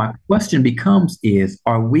 And so my question becomes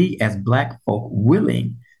are we as Black folk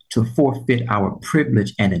willing to forfeit our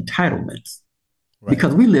privilege and entitlements? Right.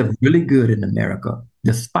 Because we live really good in America,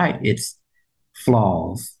 despite its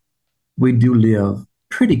flaws, we do live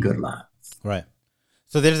pretty good lives. Right.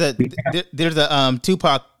 So there's a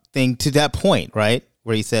Tupac thing to that point, right?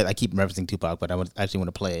 Where he said, I keep referencing Tupac, but I actually want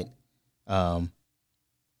to play it.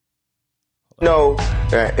 know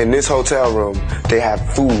that in this hotel room, they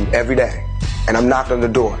have food every day. And I'm knocking on the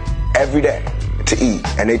door every day to eat.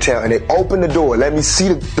 And they open the door. Let me see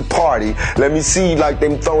the party. Let me see like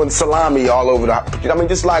them throwing salami all over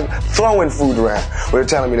just like throwing food around. But they're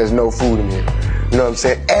telling me there's no food in here. You know what I'm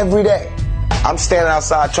saying? Every day. I'm standing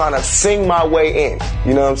outside trying to sing my way in.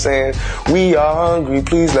 You know what I'm saying? We are hungry,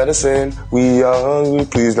 please let us in. We are hungry,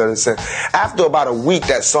 please let us in. After about a week,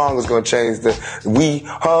 that song is going to change we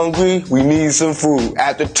hungry, we need some food.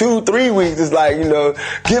 After 2-3 weeks, it's like,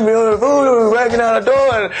 give me all the food, breaking out the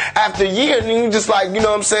door. And after a year, you just like, you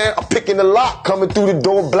know what I'm saying? I'm picking the lock, coming through the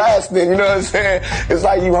door, blasting, you know what I'm saying? It's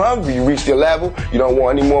like you hungry, you reached your level, you don't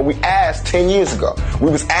want any more. We asked 10 years ago.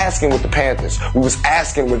 We was asking with the Panthers. We was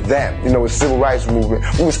asking with them, with civil rights movement.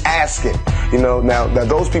 We was asking, now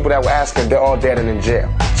those people that were asking, they're all dead and in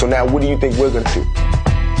jail. So now what do you think we're going to do?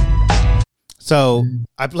 So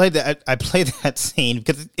I played that scene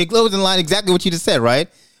because it goes in line exactly what you just said, right?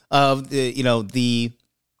 Of the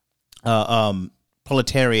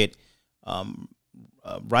proletariat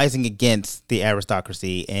rising against the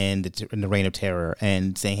aristocracy and the Reign of Terror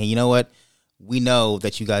and saying, hey, you know what? We know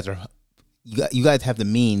that you guys have the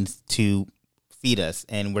means to feed us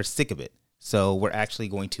and we're sick of it. So we're actually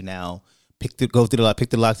going to now pick the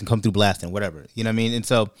locks and come through blasting, whatever. You know what I mean? And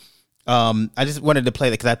so I just wanted to play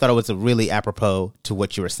that because I thought it was a really apropos to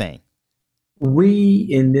what you were saying. We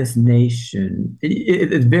in this nation,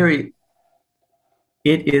 it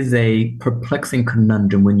is a perplexing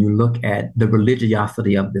conundrum when you look at the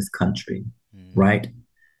religiosity of this country, right?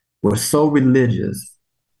 We're so religious,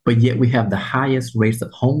 but yet we have the highest rates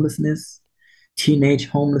of homelessness, teenage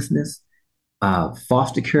homelessness,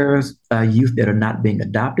 foster carers, youth that are not being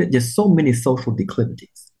adopted. There's so many social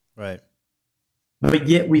declivities. Right. But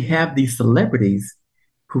yet we have these celebrities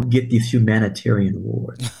who get these humanitarian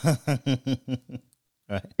awards.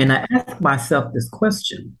 Right. And I ask myself this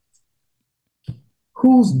question: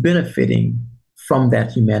 who's benefiting from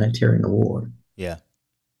that humanitarian award? Yeah.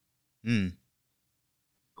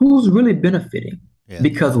 Who's really benefiting? Yeah.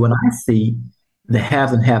 Because when I see the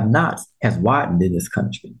haves and have-nots has widened in this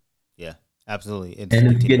country. Yeah, absolutely.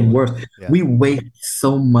 And it's getting worse. Yeah. We waste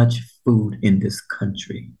so much food in this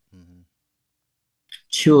country.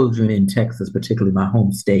 Children in Texas, particularly my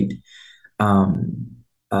home state,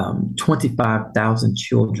 25,000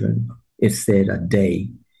 children, it said, a day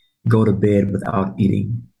go to bed without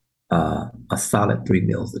eating a solid 3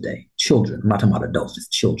 meals a day. Children, I'm not talking about adults,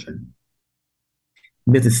 just children.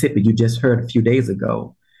 Mississippi, you just heard a few days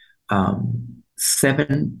ago,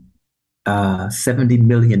 $70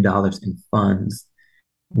 million in funds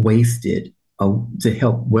wasted to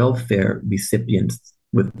help welfare recipients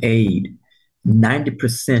with aid.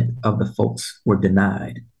 90% of the folks were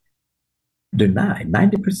denied,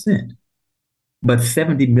 90%. But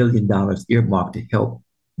 $70 million earmarked to help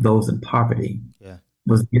those in poverty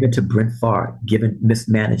was given to Brent Favre,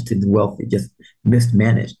 mismanaged to the wealthy, just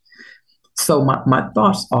mismanaged. So my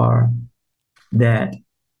thoughts are that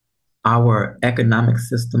our economic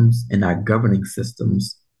systems and our governing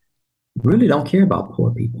systems really don't care about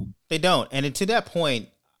poor people. They don't. And to that point,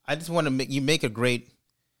 I just want to make a great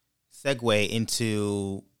segue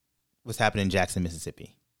into what's happening in Jackson,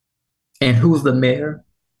 Mississippi. And who's the mayor?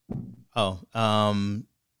 Oh, I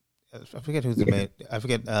forget who's the mayor. I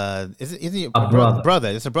forget. Is he a brother? Brother.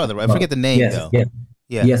 It's a brother. Right? I forget the name though. Yes.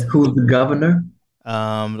 Yeah. Yes. Who's the governor?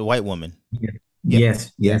 The white woman. Yeah.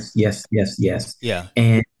 Yes. Yeah. Yes. Yeah.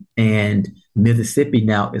 And And Mississippi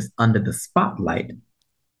now is under the spotlight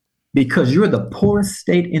because you're the poorest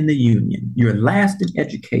state in the union. You're last in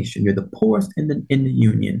education. You're the poorest in the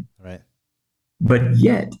union. Right. But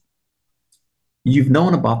yet, you've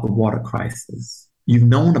known about the water crisis. You've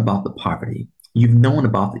known about the poverty. You've known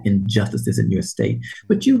about the injustices in your state,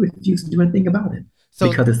 but you refuse to do anything about it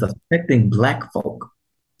because it's affecting Black folk.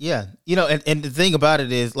 Yeah. And the thing about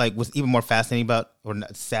it is, like, what's even more fascinating about, or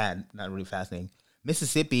not sad, not really fascinating,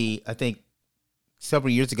 Mississippi, I think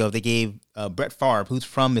several years ago, they gave Brett Favre, who's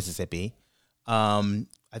from Mississippi, I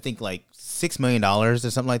think like $6 million or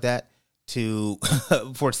something like that to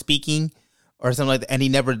for speaking or something like that. And he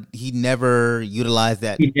never utilized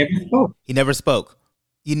that. He never spoke.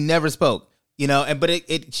 He never spoke. But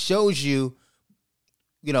it shows you,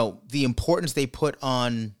 the importance they put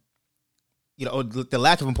on, the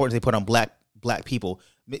lack of importance they put on black people.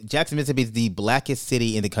 Jackson, Mississippi is the blackest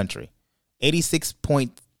city in the country.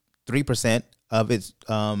 86.3% of its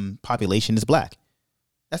population is Black.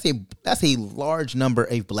 That's a large number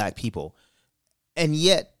of Black people, and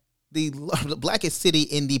yet the blackest city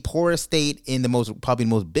in the poorest state, in probably the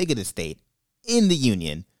most bigoted state in the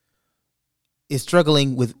union, is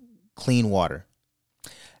struggling with clean water.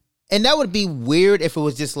 And that would be weird if it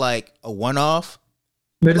was just like a one-off.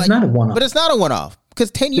 But it's not a one-off. But it's not a one-off because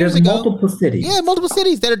 10 years ago, multiple cities. Yeah, multiple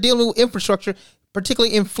cities that are dealing with infrastructure.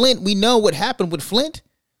 Particularly in Flint, we know what happened with Flint,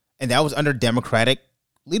 and that was under Democratic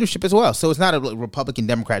leadership as well. So it's not a Republican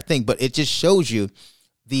Democrat thing, but it just shows you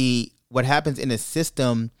what happens in a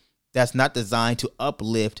system that's not designed to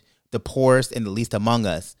uplift the poorest and the least among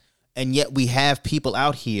us. And yet we have people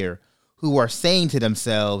out here who are saying to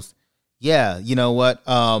themselves, yeah, you know what?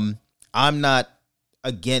 I'm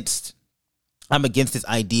against this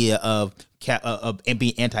idea of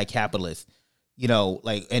being anti-capitalist.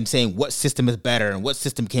 And saying what system is better and what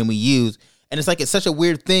system can we use. And it's such a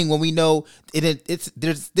weird thing when we know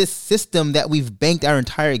there's this system that we've banked our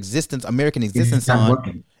entire existence, American existence on.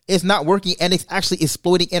 Working. It's not working, and it's actually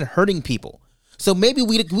exploiting and hurting people. So maybe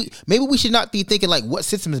we should not be thinking like what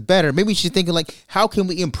system is better. Maybe we should think like how can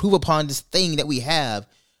we improve upon this thing that we have,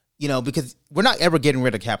 because we're not ever getting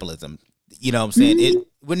rid of capitalism. You know what I'm saying?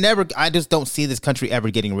 I just don't see this country ever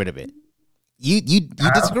getting rid of it. You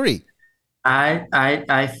disagree?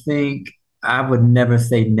 I think I would never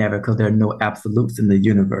say never because there are no absolutes in the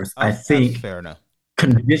universe. I think fair enough.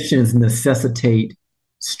 Conditions necessitate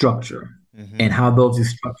structure, and how those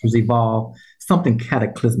structures evolve. Something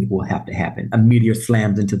cataclysmic will have to happen. A meteor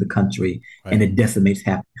slams into the country and it decimates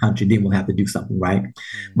half the country. Then we'll have to do something, right?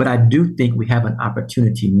 But I do think we have an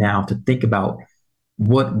opportunity now to think about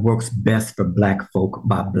what works best for Black folk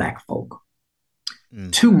by Black folk.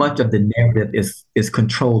 Too much of the narrative is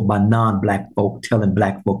controlled by non-Black folk telling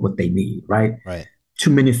Black folk what they need, right? Right.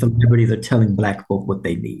 Too many celebrities are telling Black folk what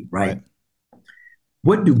they need, right?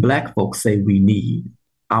 What do Black folk say we need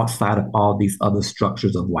outside of all these other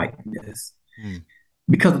structures of whiteness?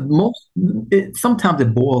 Because sometimes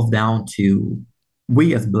it boils down to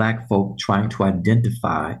we as Black folk trying to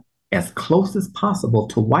identify as close as possible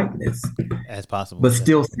to whiteness, as possible, but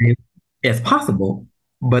still say as possible,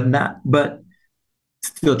 but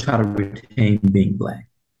still try to retain being Black.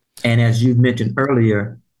 And as you mentioned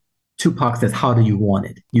earlier, Tupac says, how do you want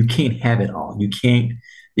it? You can't have it all. You're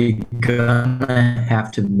gonna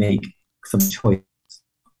have to make some choices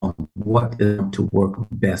on what is going to work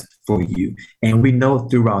best for you. And we know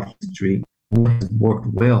throughout history what has worked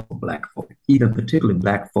well for Black folk, even particularly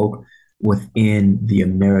Black folk within the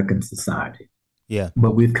American society. Yeah.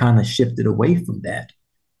 But we've kind of shifted away from that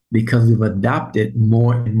because we've adopted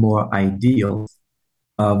more and more ideals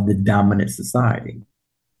of the dominant society,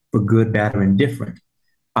 for good, bad, or indifferent.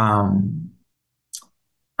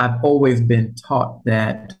 I've always been taught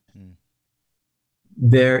that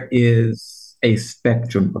there is a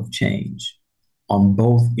spectrum of change. On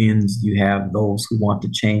both ends, you have those who want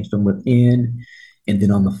to change from within, and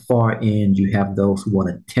then on the far end, you have those who want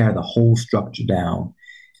to tear the whole structure down,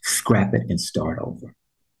 scrap it, and start over.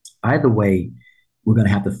 Either way, we're going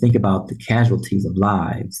to have to think about the casualties of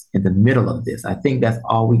lives in the middle of this. I think that's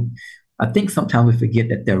all I think sometimes we forget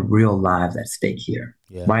that there are real lives at stake here,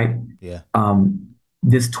 right? Yeah.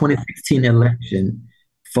 This 2016 election,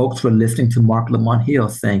 folks were listening to Mark Lamont Hill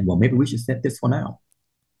saying, well, maybe we should set this one out.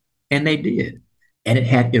 And they did. And it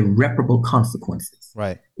had irreparable consequences.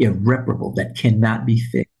 Right. Irreparable, that cannot be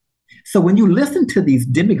fixed. So when you listen to these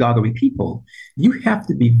demagoguery people, you have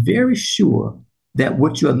to be very sure that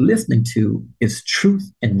what you're listening to is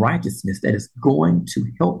truth and righteousness that is going to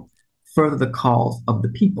help further the cause of the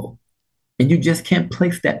people. And you just can't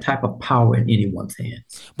place that type of power in anyone's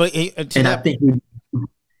hands. But I think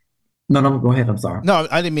No, go ahead. I'm sorry. No,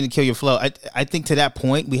 I didn't mean to kill your flow. I think to that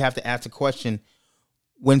point, we have to ask the question: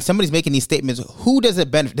 when somebody's making these statements, who does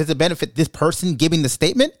it benefit? Does it benefit this person giving the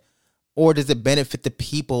statement, or does it benefit the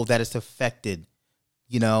people that it's affected?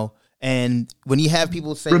 You know, and when you have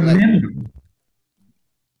people say, go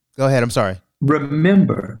ahead. I'm sorry.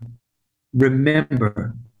 Remember,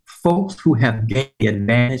 folks who have gained the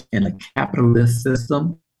advantage in a capitalist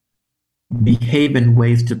system behave in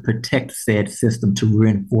ways to protect said system to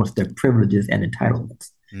reinforce their privileges and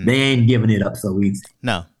entitlements. They ain't giving it up so easy.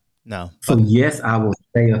 No. So yes, I will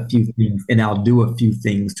say a few things and I'll do a few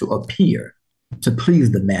things to appear to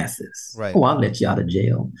please the masses. Right. Oh, I'll let you out of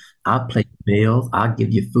jail. I'll pay bills. I'll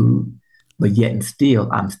give you food. But yet and still,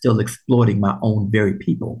 I'm still exploiting my own very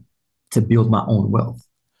people to build my own wealth.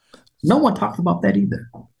 No one talks about that either.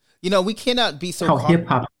 You know, we cannot be so... How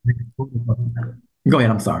hip-hop... Go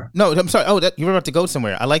ahead, I'm sorry. No, I'm sorry. Oh, you were about to go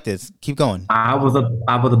somewhere. I like this. Keep going. I was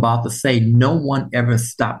about to say, no one ever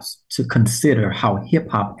stops to consider how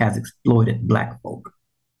hip-hop has exploited Black folk.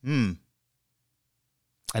 And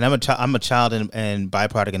I'm a child and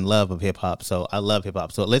byproduct and love of hip-hop, so I love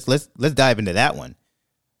hip-hop. So let's dive into that one.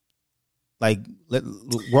 Like,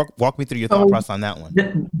 walk me through your thought process on that one.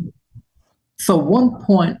 So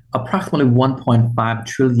approximately $1.5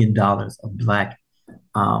 trillion of Black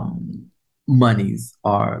monies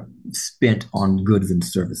are spent on goods and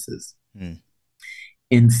services.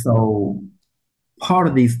 And so part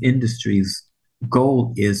of these industries'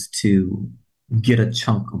 goal is to get a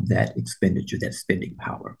chunk of that expenditure, that spending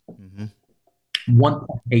power.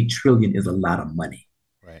 1.8 trillion is a lot of money,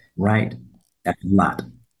 right? That's a lot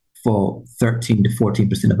for 13 to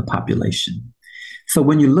 14% of the population. So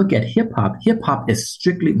when you look at hip hop is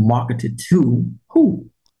strictly marketed to who?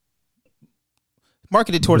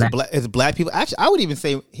 Marketed towards black people. Actually, I would even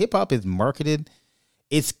say hip hop is marketed.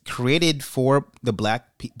 It's created for the black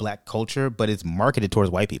culture, but it's marketed towards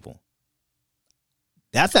white people.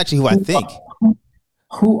 That's actually who I think.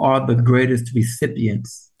 Who are the greatest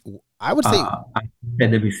recipients? I would say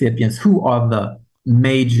the recipients. Who are the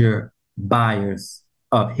major buyers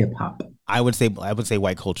of hip hop? I would say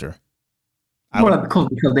white culture.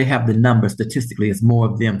 Because they have the numbers statistically, it's more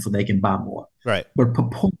of them, so they can buy more. Right. But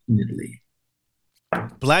proportionately,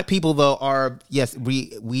 Black people though are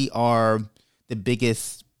we are the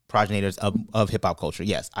biggest progenitors of hip hop culture.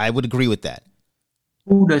 Yes, I would agree with that.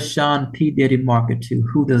 Who does Sean P. Diddy market to?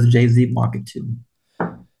 Who does Jay-Z market to?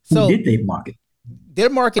 Who did they market? Their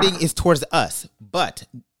marketing is towards us, but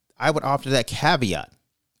I would offer that caveat.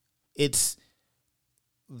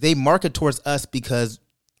 They market towards us because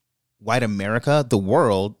white America, the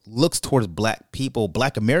world, looks towards Black people,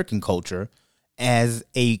 Black American culture, as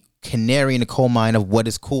a canary in the coal mine of what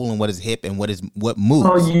is cool and what is hip and what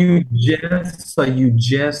moves. So you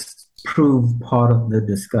just proved part of the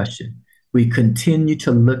discussion. We continue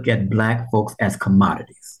to look at Black folks as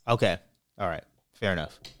commodities. Okay. All right. Fair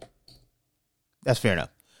enough. That's fair enough.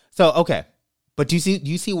 So, okay. But do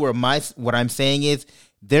you see where what I'm saying is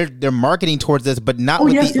they're marketing towards us, but not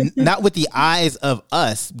not with the eyes of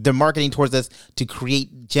us. They're marketing towards us to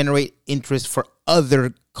generate interest for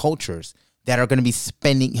other cultures that are going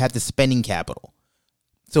to have the spending capital.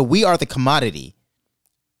 So we are the commodity,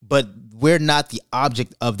 but we're not the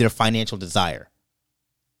object of their financial desire.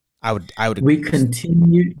 I would agree.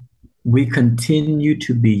 We continue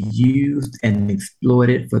to be used and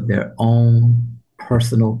exploited for their own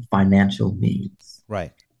personal financial needs.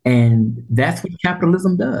 Right. And that's what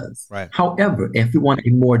capitalism does. Right. However, if we want a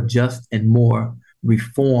more just and more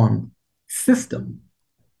reformed system,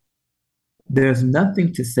 there's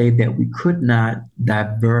nothing to say that we could not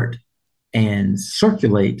divert and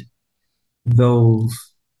circulate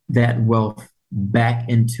that wealth back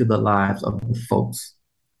into the lives of the folks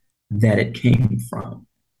that it came from.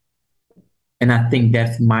 And I think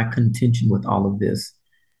that's my contention with all of this.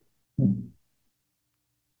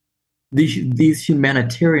 These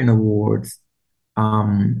humanitarian awards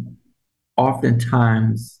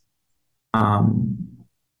oftentimes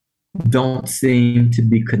don't seem to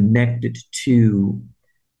be connected to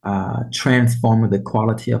transforming the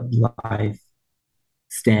quality of life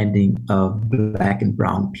standing of Black and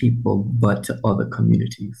brown people, but to other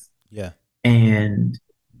communities. Yeah. And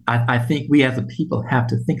I think we as a people have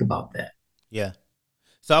to think about that. Yeah.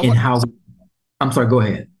 I'm sorry, go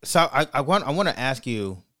ahead. So I want to ask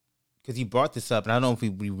you, because you brought this up, and I don't know if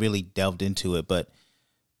we really delved into it, but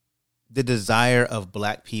the desire of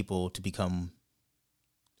Black people to become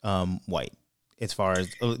white, as far as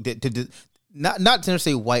not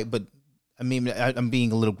necessarily white, but I mean I'm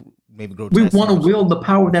being a little maybe grotesque. We want to wield the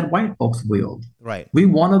power that white folks wield. Right. We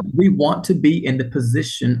want to be in the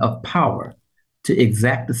position of power to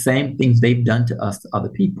exact the same things they've done to us to other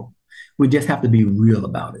people. We just have to be real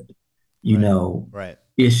about it. You Right. know, Right.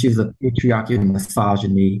 issues of patriarchy and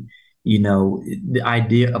misogyny, you know, the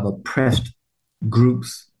idea of oppressed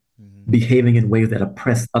groups behaving in ways that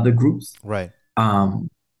oppress other groups. Right. Um,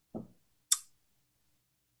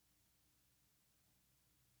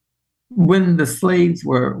 when the slaves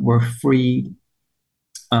were freed,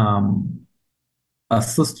 um, a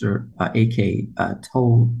sister, AK,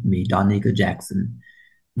 told me, Donika Jackson,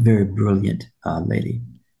 very brilliant lady,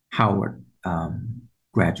 Howard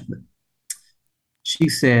graduate. She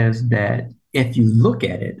says that if you look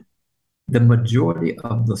at it, the majority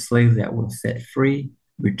of the slaves that were set free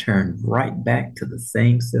returned right back to the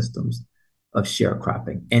same systems of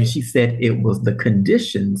sharecropping. And she said it was the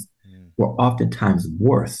conditions were oftentimes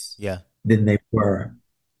worse Yeah. than they were.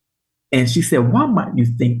 And she said, why might you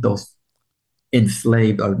think those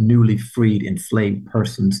enslaved or newly freed enslaved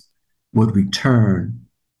persons would return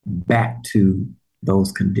back to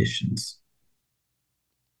those conditions?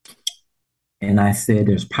 And I said,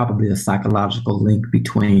 there's probably a psychological link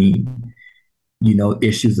between, you know,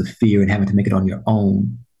 issues of fear and having to make it on your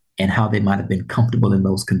own and how they might have been comfortable in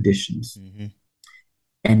those conditions. Mm-hmm.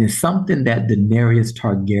 And it's something that Daenerys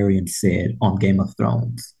Targaryen said on Game of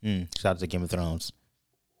Thrones. Shout out to Game of Thrones.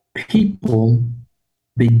 People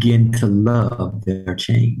begin to love their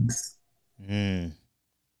chains. Mm.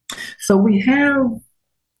 So we have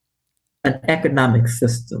an economic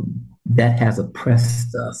system that has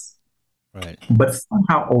oppressed us, Right. but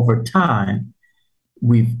somehow over time,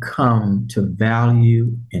 we've come to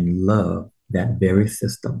value and love that very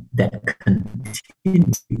system that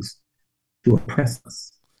continues to oppress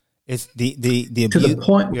us. It's the To the abuse.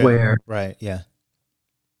 point Yeah. where Right. Yeah.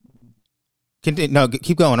 Continue. No,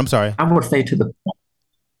 keep going. I'm sorry. I would say to the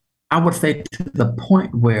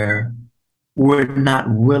point where we're not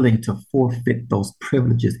willing to forfeit those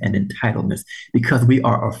privileges and entitlements because we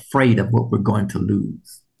are afraid of what we're going to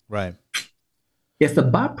lose. Right. It's a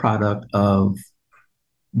byproduct of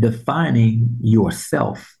defining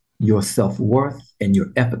yourself, your self-worth, and your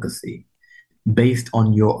efficacy based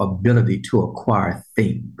on your ability to acquire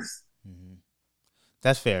things.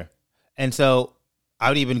 That's fair. And so I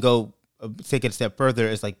would even go take it a step further.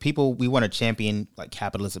 It's like people, we want to champion like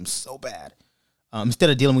capitalism so bad. Instead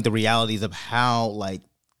of dealing with the realities of how like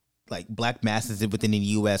black masses within the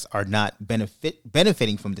U.S. are not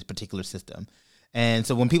benefiting from this particular system. And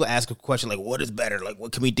so when people ask a question like, what is better? Like,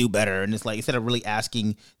 what can we do better? And it's like, instead of really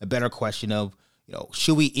asking a better question of, you know,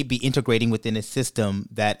 should we be integrating within a system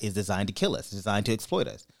that is designed to kill us, designed to exploit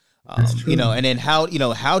us? You know, and then how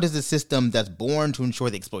does the system that's born to ensure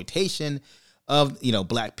the exploitation of, you know,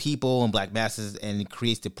 black people and black masses and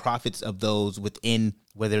creates the profits of those within,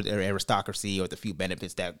 whether they're aristocracy or the few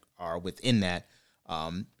benefits that are within that,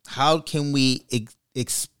 how can we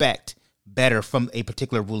expect better from a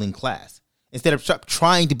particular ruling class instead of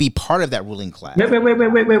trying to be part of that ruling class? Wait.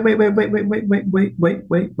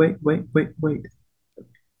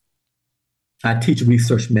 I teach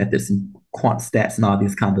research methods and quant stats and all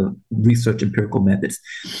these kinds of research empirical methods.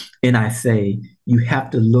 And I say you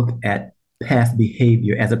have to look at past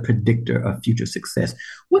behavior as a predictor of future success.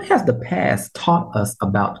 What has the past taught us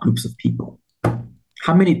about groups of people?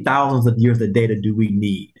 How many thousands of years of data do we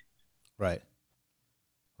need? Right.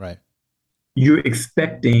 You're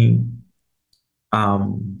expecting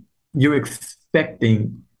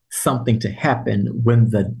something to happen when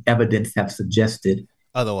the evidence have suggested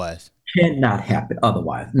Otherwise. cannot happen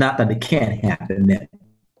otherwise. Not that it can happen, that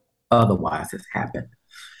otherwise has happened.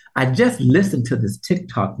 I just listened to this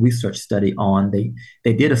TikTok research study on, they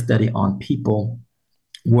did a study on people,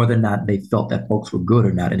 whether or not they felt that folks were good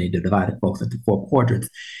or not, and they divided folks into 4 quadrants.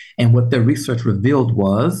 And what their research revealed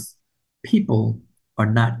was people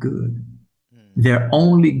are not good. They're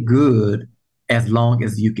only good as long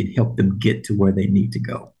as you can help them get to where they need to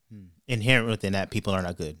go. Inherent within that, people are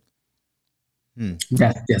not good.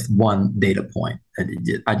 That's just one data point.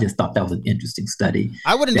 I just thought that was an interesting study.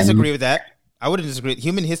 I wouldn't disagree with that. I wouldn't disagree.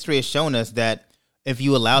 Human history has shown us that if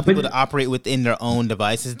you allow people to operate within their own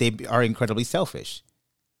devices, they are incredibly selfish.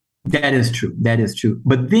 That is true.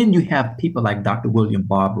 But then you have people like Dr. William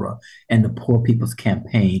Barbara and the Poor People's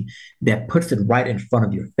Campaign that puts it right in front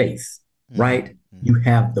of your face, right? You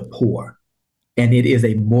have the poor. And it is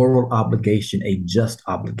a moral obligation, a just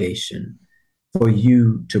obligation for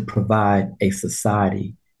you to provide a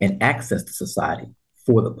society and access to society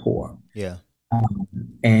for the poor. Yeah.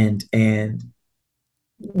 And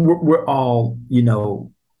we're all, you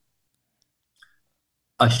know,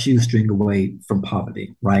 a shoestring away from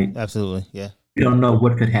poverty, right? Absolutely. Yeah. We don't know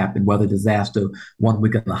what could happen, whether disaster, 1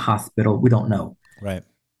 week in the hospital, we don't know. Right.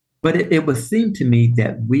 But it would seem to me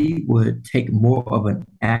that we would take more of an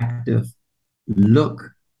active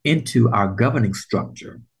look into our governing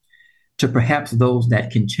structure to perhaps those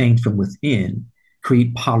that can change from within,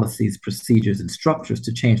 create policies, procedures, and structures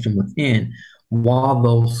to change from within, while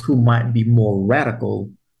those who might be more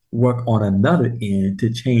radical work on another end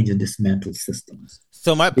to change and dismantle systems.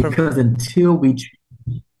 So because until we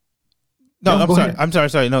no, No, I'm go sorry. ahead. I'm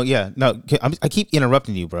sorry. No, yeah, no. I keep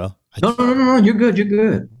interrupting you, bro. No, you're good. You're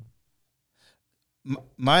good.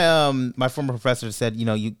 My former professor said,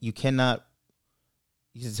 you cannot.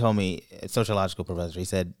 He just told me, a sociological professor. He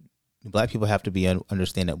said, Black people have to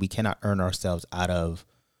understand that we cannot earn ourselves out of,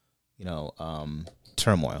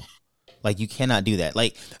 turmoil. Like, you cannot do that.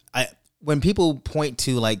 Like, when people point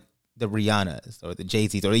to like the Rihannas or the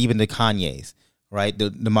Jay-Z's or even the Kanyes, right?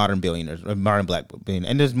 The modern billionaires or modern Black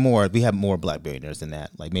billionaires, and there's more. We have more Black billionaires than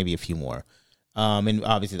that. Like maybe a few more, and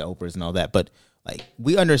obviously the Oprahs and all that. But like,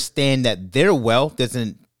 we understand that their wealth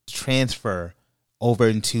doesn't transfer over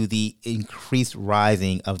into the increased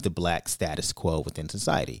rising of the Black status quo within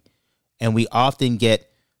society. And we often get,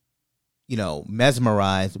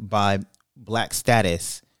 mesmerized by Black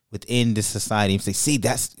status within the society and say, see,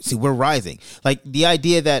 we're rising. Like the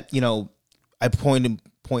idea that, I point in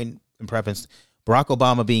preference, Barack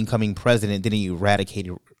Obama becoming president didn't eradicate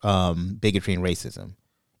bigotry and racism.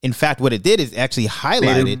 In fact, what it did is actually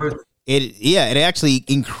highlighted it. Yeah, it actually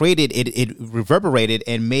created it reverberated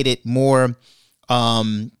and made it more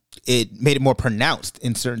pronounced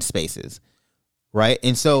in certain spaces, right?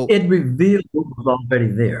 And so it revealed what was already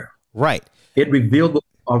there. Right. It revealed what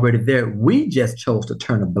was already there. We just chose to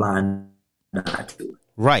turn a blind eye to it.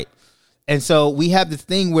 Right. And so we have this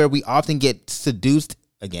thing where we often get seduced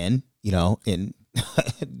again, in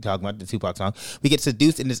talking about the Tupac song, we get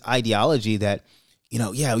seduced in this ideology that,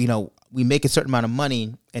 we make a certain amount of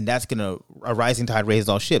money and that's a rising tide raises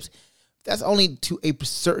all ships. That's only to a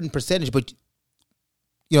certain percentage, but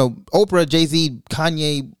Oprah, Jay-Z,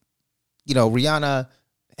 Kanye, Rihanna,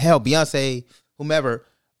 hell, Beyonce, whomever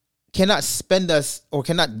cannot spend us or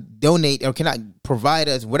cannot donate or cannot provide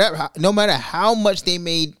us whatever, no matter how much they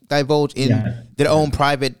may divulge in their own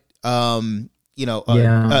private, their own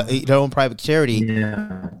private charity.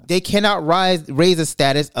 Yeah. They cannot raise the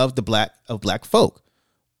status of Black folk,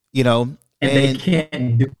 and they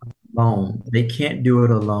can't do it alone. They can't do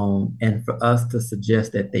it alone. And for us to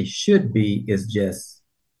suggest that they should be is just,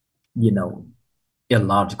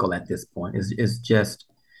 illogical at this point. It's just,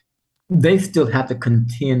 they still have to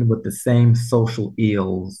contend with the same social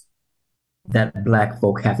ills that Black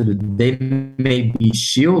folk have to do. They may be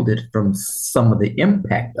shielded from some of the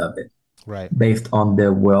impact of it, right, based on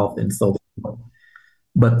their wealth and so forth,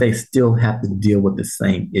 but they still have to deal with the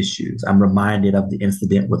same issues. I'm reminded of the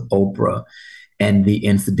incident with Oprah and the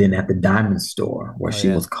incident at the diamond store where she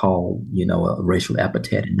was called, a racial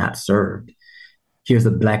epithet and not served. Here's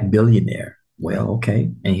a Black billionaire. Well,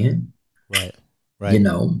 okay, and right.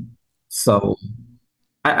 So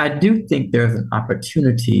I do think there's an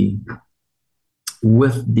opportunity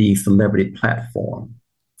with the celebrity platform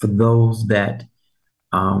for those that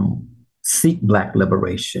seek Black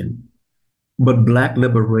liberation, but Black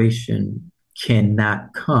liberation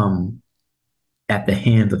cannot come at the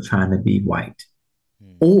hands of trying to be white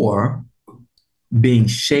or being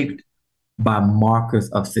shaped by markers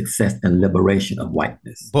of success and liberation of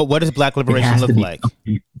whiteness. But what does Black liberation look like?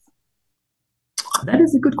 That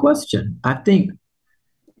is a good question. I think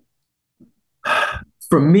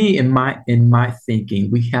for me, in my thinking,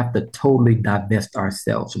 we have to totally divest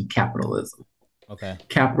ourselves from capitalism. Okay.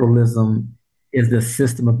 Capitalism is the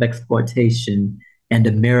system of exploitation, and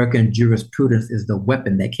American jurisprudence is the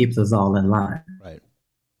weapon that keeps us all in line. Right.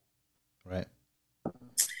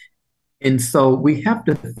 And so we have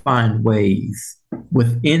to find ways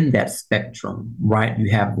within that spectrum, right?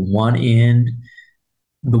 You have one end,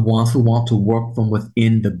 the ones who want to work from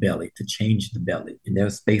within the belly to change the belly, and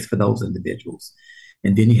there's space for those individuals.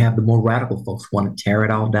 And then you have the more radical folks who want to tear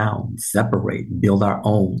it all down, separate, build our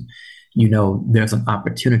own. There's an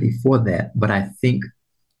opportunity for that, but I think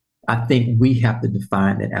we have to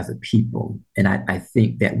define it as a people. And I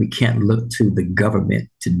think that we can't look to the government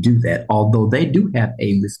to do that, although they do have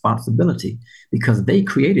a responsibility because they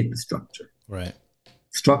created the structure. Right.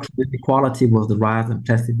 Structural inequality was the rise in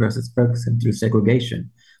Plessy versus Ferguson through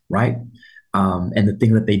segregation, right? And the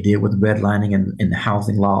thing that they did with redlining and the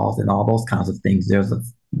housing laws and all those kinds of things, there's a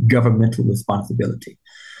governmental responsibility.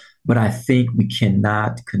 But I think we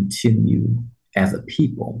cannot continue as a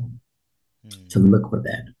people to look for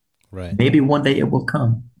that. Right. Maybe one day it will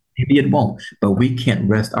come. Maybe it won't. But we can't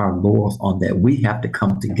rest our laurels on that. We have to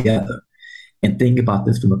come together and think about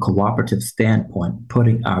this from a cooperative standpoint,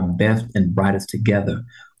 putting our best and brightest together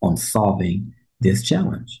on solving this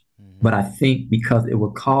challenge. But I think because it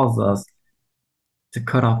will cause us to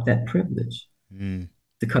cut off that privilege,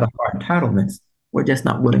 to cut off our entitlements, we're just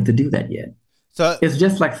not willing to do that yet. So It's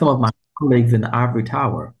just like some of my colleagues in the ivory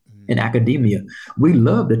tower in academia. We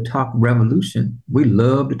love to talk revolution. We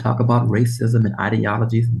love to talk about racism and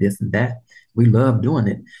ideologies and this and that. We love doing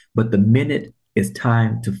it. But the minute it's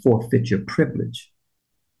time to forfeit your privilege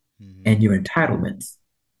and your entitlements,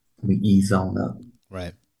 we ease on up.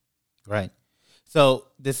 right, right. So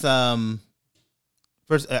this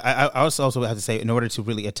first, I also have to say, in order to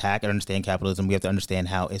really attack and understand capitalism, we have to understand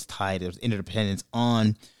how it's tied. There's interdependence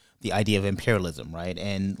on the idea of imperialism, right?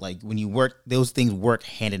 And like when you work, those things work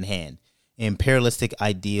hand in hand. Imperialistic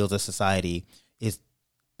ideals of society is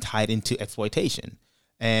tied into exploitation,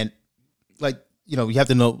 and like, you know, you have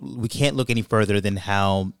to know, we can't look any further than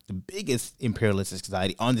how the biggest imperialistic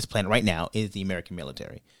society on this planet right now is the American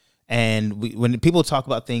military. And when people talk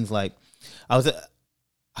about things like, I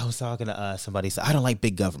was talking to somebody, said, I don't like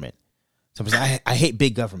big government. Somebody said, I hate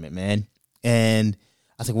big government, man. And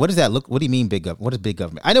I was like, what does that look? What do you mean big government? What is big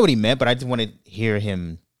government? I know what he meant, but I just wanted to hear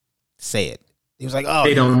him say it. He was like, oh,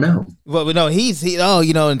 They don't know. well, no, oh,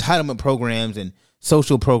 you know, entitlement programs and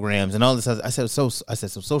social programs and all this. I said, so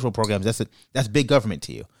social programs, that's big government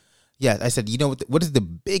to you. Yeah. I said, you know, what is the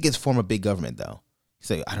biggest form of big government though? He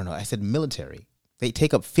said, I don't know. I said, military. They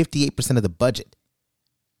take up 58% of the budget.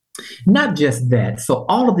 Not just that. So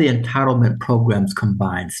all of the entitlement programs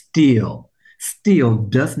combined still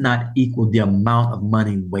does not equal the amount of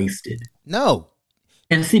money wasted. No.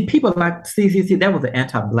 And see, people like, see, that was an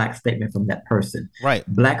anti-black statement from that person. Right.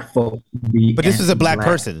 Black folk be But this is a black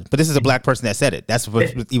anti-black. person. But this is a black person that said it. That's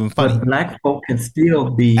what's even funny. But black folk can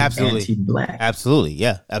still be Absolutely. anti-black. Absolutely.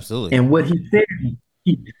 Yeah, absolutely. And what he said,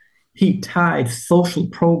 he tied social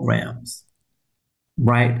programs,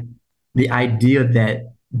 right? The idea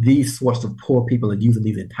that these sorts of poor people are using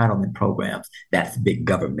these entitlement programs, that's big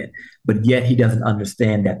government. But yet he doesn't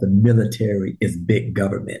understand that the military is big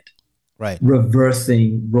government. Right.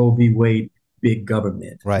 Reversing Roe v. Wade, big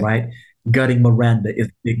government, Right. right? Gutting Miranda is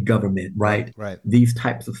big government, right? Right. These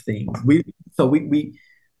types of things.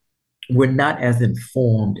 We're not as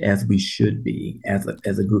informed as we should be as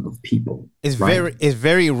a group of people. It's right?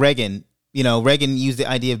 very Reagan. You know, Reagan used the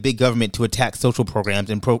idea of big government to attack social programs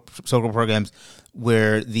and social programs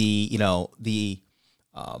where the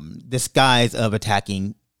disguise of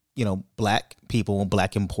attacking, you know, black people and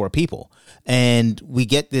black and poor people. And we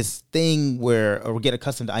get this thing or we get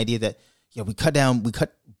accustomed to the idea that, you know, we cut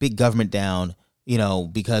big government down, you know,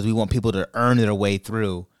 because we want people to earn their way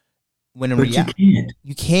through. When in But reality,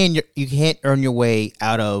 you can't. you can't earn your way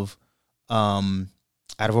out of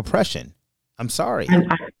oppression. I'm sorry.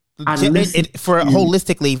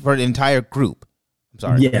 Holistically for the entire group. I'm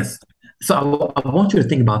sorry. Yes. So I want you to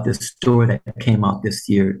think about this story that came out this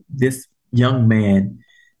year. This young man,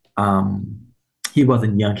 he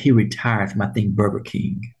wasn't young. He retired from, I think, Burger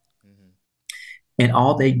King. And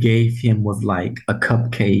all they gave him was like a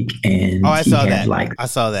cupcake, and I he saw had that. like I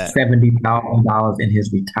saw that. $70,000 in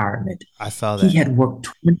his retirement. I saw that. He had worked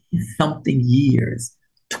 20-something years.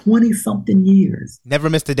 20-something years.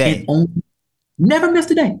 Never missed a day. And never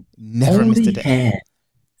missed a day. Never missed a Only day. had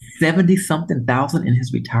 70-something thousand in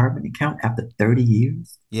his retirement account after 30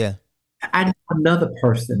 years. Yeah. I know another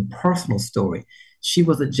person, personal story. She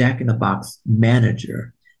was a Jack in the Box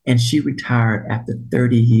manager, and she retired after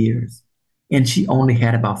 30 years. And she only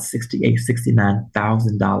had about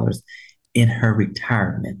 $69,000 in her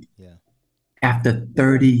retirement. Yeah. After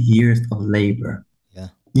 30 years of labor. Yeah.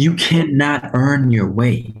 You cannot earn your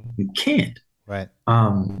way. You can't. Right.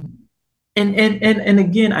 And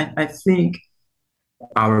again, I think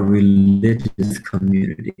our religious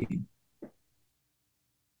community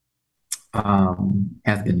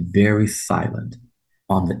has been very silent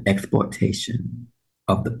on the exploitation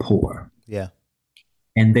of the poor. Yeah.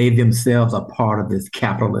 And they themselves are part of this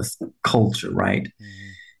capitalist culture, right?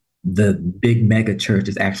 Mm-hmm. The big mega church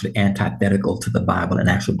is actually antithetical to the Bible and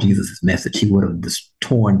actual Jesus' message. He would have just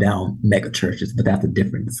torn down mega churches, but that's a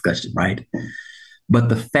different discussion, right? But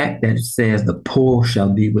the fact that it says the poor shall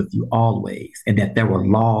be with you always, and that there were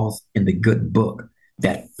laws in the good book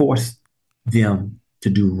that forced them to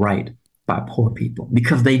do right by poor people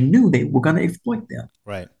because they knew they were going to exploit them.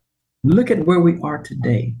 Right. Look at where we are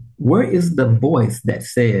today. Where is the voice that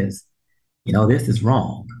says, you know, this is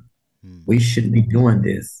wrong. We shouldn't be doing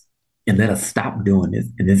this, and let us stop doing this,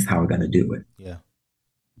 and this is how we're going to do it. Yeah.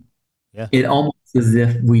 Yeah. It almost as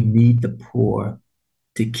if we need the poor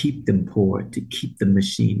to keep them poor, to keep the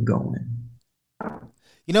machine going.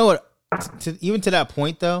 You know what? even to that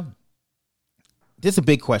point though, this is a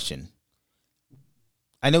big question.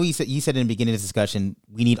 I know you said in the beginning of this discussion,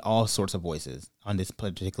 we need all sorts of voices on this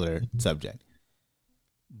particular subject.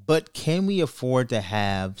 But can we afford to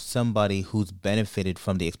have somebody who's benefited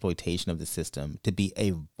from the exploitation of the system to be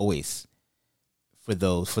a voice for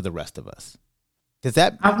the rest of us? Does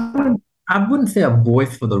that? I wouldn't say a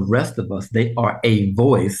voice for the rest of us. They are a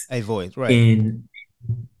voice. A voice, right?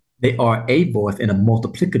 They are a voice in a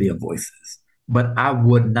multiplicity of voices. But I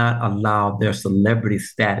would not allow their celebrity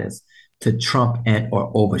status to trump and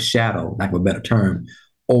or overshadow, like a better term,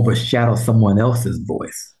 overshadow someone else's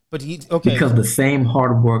voice. But okay, because the same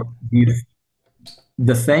hard work,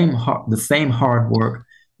 the same hard work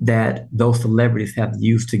that those celebrities have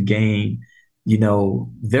used to gain,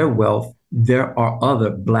 their wealth. There are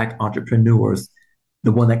other Black entrepreneurs.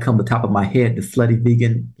 The one that comes to the top of my head, the Slutty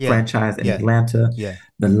Vegan franchise in Atlanta,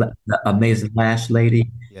 the Amazing Lash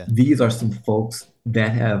Lady. Yeah. These are some folks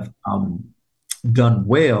that have done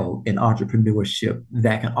well in entrepreneurship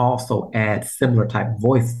that can also add similar type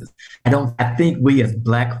voices. I think we as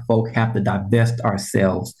Black folk have to divest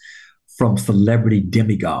ourselves from celebrity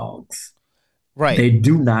demagogues. Right. They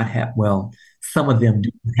do not have, some of them do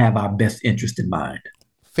have our best interest in mind.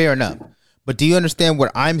 Fair enough. But do you understand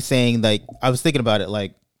what I'm saying? Like, I was thinking about it,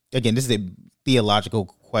 like, again, this is a theological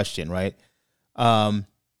question, right? I've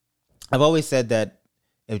always said that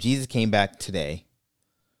if Jesus came back today,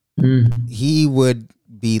 he would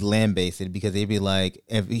be lambasted because they'd be like,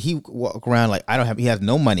 if he walk around like, he has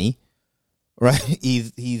no money, right?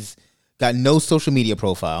 He's got no social media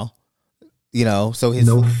profile, so his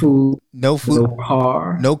no food, no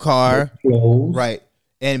car, no clothes. Right.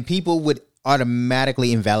 And people would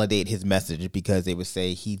automatically invalidate his message because they would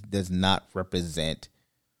say he doesn't represent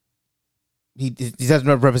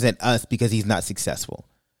us because he's not successful.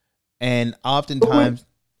 And oftentimes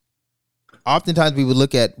we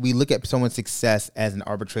look at someone's success as an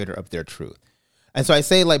arbitrator of their truth. And so I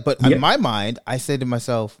say, like, but in my mind, I say to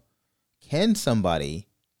myself, should somebody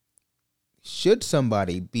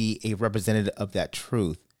be a representative of that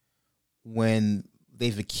truth when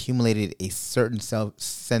they've accumulated a certain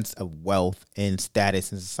sense of wealth and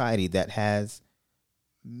status in society that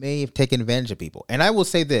may have taken advantage of people? And I will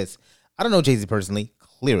say this, I don't know Jay-Z personally,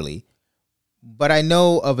 clearly, but I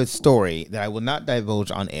know of a story that I will not divulge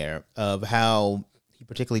on air of how he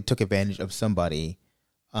particularly took advantage of somebody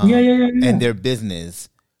and their business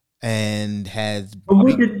and has...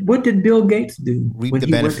 What did Bill Gates do when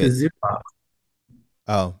he went to Xerox?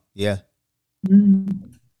 Oh, yeah.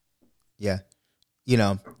 Yeah.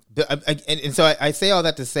 And so I say all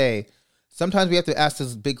that to say, sometimes we have to ask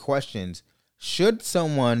those big questions. Should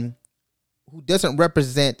someone who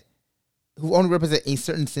only represent a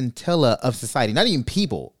certain scintilla of society, not even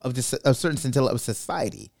people, of a certain scintilla of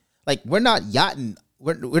society, like we're not yachting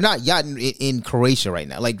in Croatia right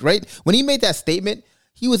now. Like, right when he made that statement,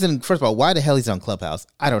 he was in. First of all, why the hell he's on Clubhouse?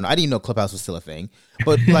 I don't know. I didn't even know Clubhouse was still a thing.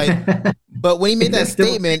 But but when he made that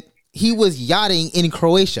statement, he was yachting in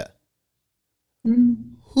Croatia.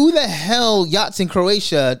 Who the hell yachts in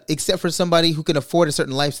Croatia except for somebody who can afford a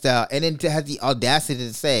certain lifestyle and then to have the audacity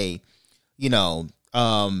to say,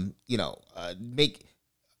 make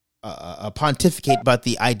a pontificate about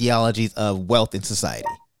the ideologies of wealth in society?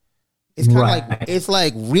 It's kind of like, it's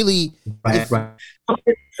like really... Right.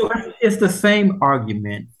 So it's the same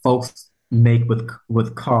argument folks make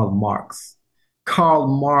with Karl Marx. Karl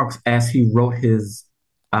Marx, as he wrote his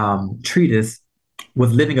treatise,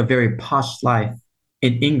 was living a very posh life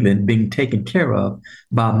in England, being taken care of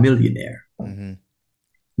by a millionaire. Mm-hmm.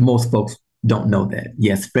 Most folks don't know that.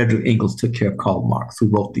 Yes, Frederick Engels took care of Karl Marx, who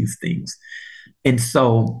wrote these things. And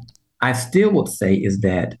so I still would say is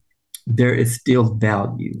that there is still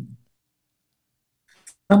value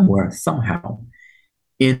somewhere, somehow,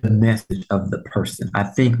 in the message of the person. I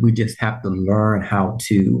think we just have to learn how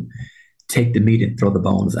to take the meat and throw the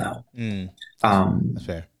bones out. That's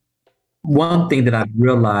fair. One thing that I've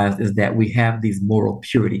realized is that we have these moral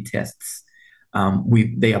purity tests.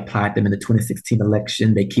 They applied them in the 2016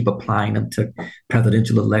 election. They keep applying them to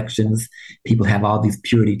presidential elections. People have all these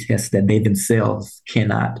purity tests that they themselves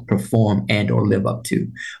cannot perform and or live up to.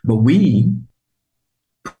 But we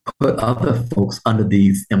put other folks under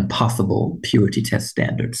these impossible purity test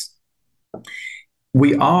standards.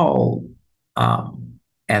 We all,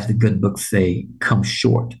 as the good books say, come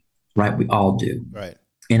short, right? We all do. Right.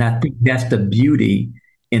 And I think that's the beauty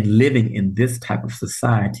in living in this type of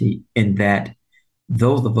society, in that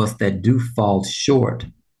those of us that do fall short,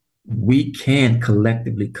 we can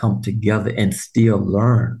collectively come together and still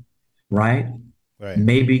learn, right? Right.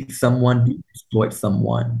 Maybe someone did exploit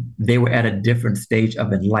someone. They were at a different stage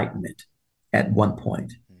of enlightenment at one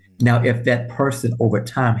point. Now, if that person over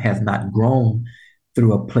time has not grown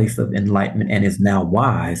through a place of enlightenment and is now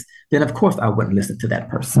wise, then of course I wouldn't listen to that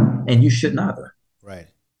person. And you shouldn't either. Right.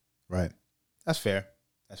 Right. That's fair.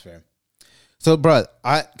 That's fair. So, bro,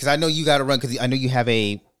 because I know you got to run because I know you have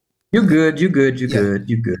a. You're good. You're good. You're Yeah. good.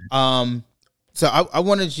 You're good. So I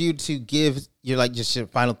wanted you to give your just your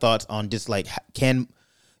final thoughts on just like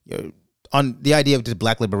on the idea of just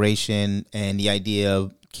Black liberation and the idea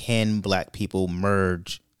of can Black people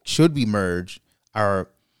merge? Should we merge our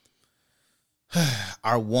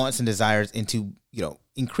wants and desires into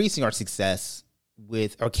increasing our success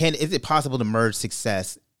with, or is it possible to merge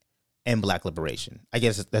success and Black liberation? I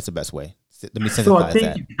guess that's the best way. Let me synthesize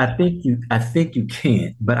that. I think you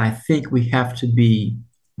can, but I think we have to be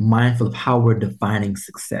mindful of how we're defining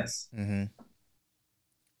success. Mm-hmm.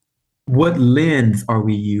 What lens are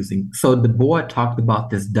we using? So the board talked about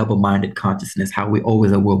this double-minded consciousness, how we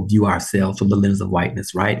always will view ourselves from the lens of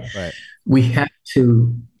whiteness, right? Right. We have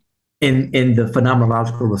to, in the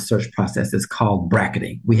phenomenological research process, it's called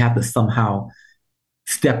bracketing. We have to somehow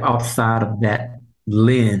step outside of that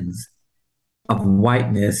lens of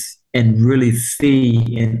whiteness and really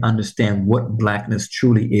see and understand what Blackness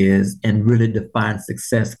truly is and really define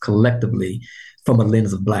success collectively from a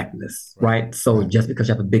lens of Blackness, right? So just because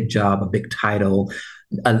you have a big job, a big title,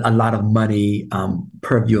 a lot of money,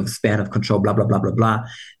 purview of span of control, blah, blah, blah, blah, blah,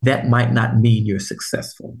 that might not mean you're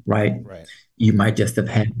successful, right? Right. You might just have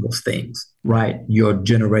had those things, right? Your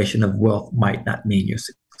generation of wealth might not mean you're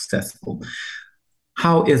successful.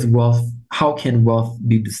 How can wealth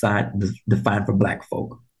be defined for Black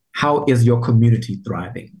folk? How is your community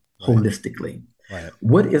thriving holistically? Right.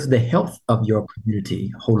 What is the health of your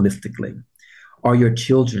community holistically? Are your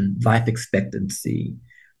children life expectancy,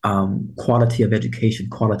 quality of education,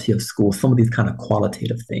 quality of school, some of these kind of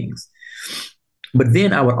qualitative things. But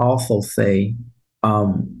then I would also say,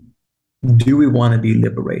 do we want to be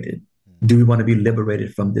liberated? Do we want to be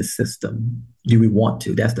liberated from this system? Do we want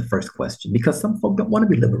to? That's the first question. Because some folks don't want to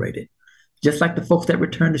be liberated. Just like the folks that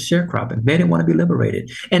returned to sharecropping, they didn't want to be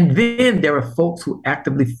liberated. And then there are folks who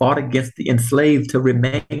actively fought against the enslaved to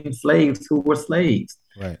remain slaves who were slaves.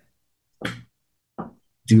 Right.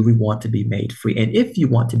 Do we want to be made free? And if you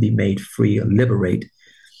want to be made free or liberate,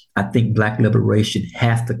 I think Black liberation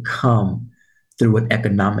has to come through an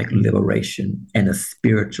economic liberation and a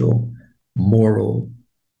spiritual, moral,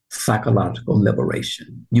 psychological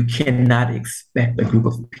liberation. You cannot expect a group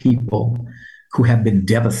of people who have been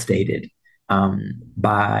devastated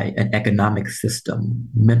by an economic system,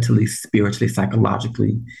 mentally, spiritually,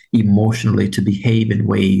 psychologically, emotionally, to behave in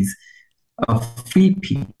ways of free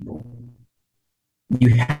people. You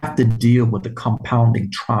have to deal with the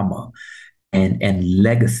compounding trauma and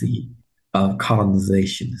legacy of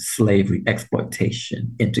colonization, slavery,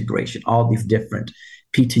 exploitation, integration, all these different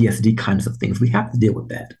PTSD kinds of things. We have to deal with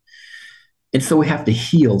that. And so we have to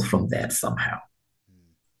heal from that somehow.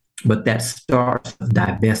 But that starts with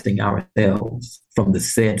divesting ourselves from the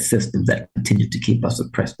said systems that continue to keep us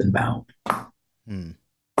oppressed and bound.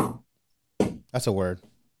 That's a word.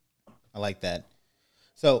 I like that.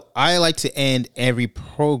 So I like to end every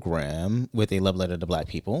program with a love letter to Black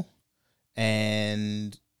people.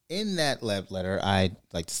 And in that love letter, I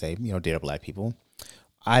like to say, dear Black people,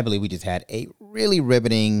 I believe we just had a really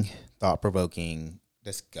riveting, thought-provoking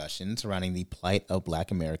discussion surrounding the plight of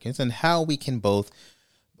Black Americans and how we can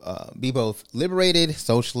be both liberated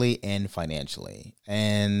socially and financially.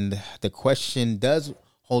 And the question does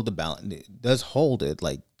hold it,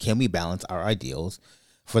 like, can we balance our ideals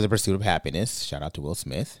for the pursuit of happiness? Shout out to Will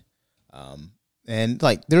Smith. And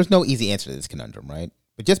like, there's no easy answer to this conundrum, right?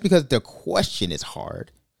 But just because the question is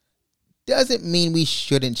hard doesn't mean we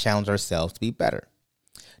shouldn't challenge ourselves to be better.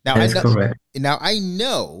 Now, Correct. Now I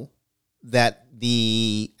know that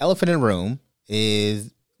the elephant in the room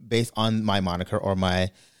is based on my moniker, or my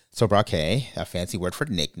sobriquet, a fancy word for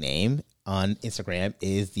nickname on Instagram,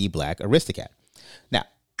 is the Black Aristocrat. Now,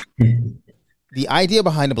 the idea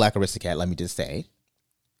behind the Black Aristocrat, let me just say,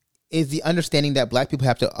 is the understanding that Black people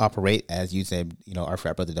have to operate, as you said, our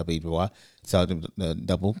frat brother W. Du Bois, so the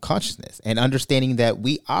double consciousness, and understanding that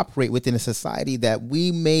we operate within a society that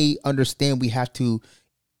we may understand we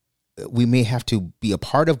may have to be a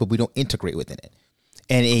part of, but we don't integrate within it.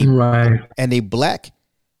 And a Black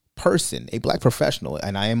person, a Black professional,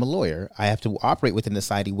 and I am a lawyer, I have to operate within a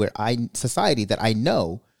society that I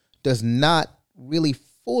know does not really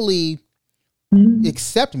fully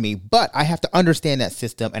accept me, but I have to understand that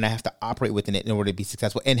system and I have to operate within it in order to be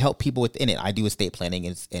successful and help people within it. I do estate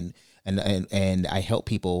planning and I help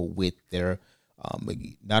people with their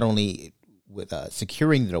not only with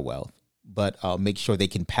securing their wealth, but make sure they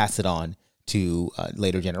can pass it on to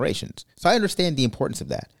later generations. So I understand the importance of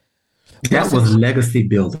that. That was legacy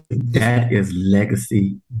building. That is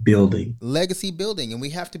legacy building. Legacy building, and we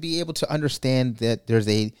have to be able to understand that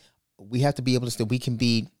we have to be able to still, we can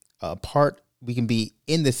be we can be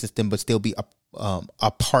in the system, but still be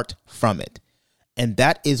apart from it. And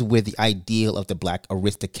that is where the ideal of the Black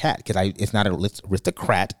aristocrat, because it's not an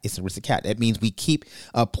aristocrat, it's an aristocrat. That means we keep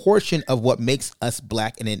a portion of what makes us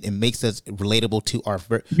Black, and it makes us relatable to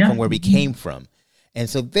from where we came from. And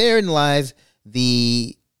so therein lies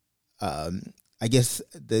the, I guess,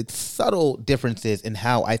 the subtle differences in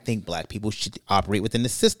how I think Black people should operate within the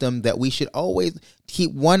system, that we should always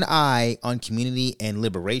keep one eye on community and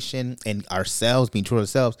liberation and ourselves, being true to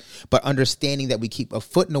ourselves, but understanding that we keep a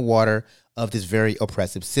foot in the water of this very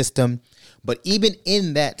oppressive system. But even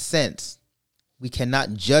in that sense, we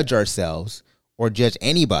cannot judge ourselves or judge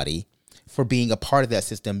anybody for being a part of that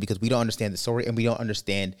system, because we don't understand the story and we don't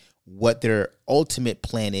understand what their ultimate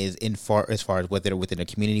plan is as far as whether they're within a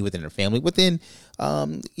community, within a family, within,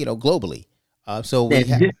 globally. So we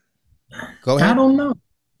go ahead.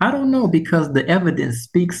 I don't know, because the evidence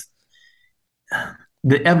speaks.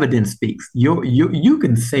 The evidence speaks. You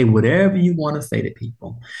can say whatever you want to say to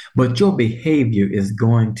people, but your behavior is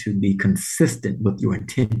going to be consistent with your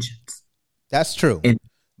intentions. That's true.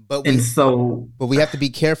 But we have to be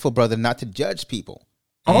careful, brother, not to judge people.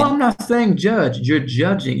 I'm not saying judge. You're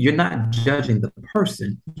judging. You're not judging the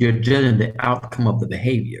person. You're judging the outcome of the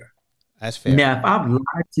behavior. That's fair. Now, if I've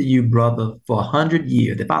lied to you, brother, for 100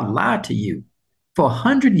 years, if I lied to you for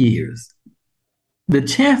 100 years, the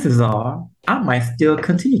chances are I might still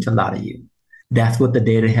continue to lie to you. That's what the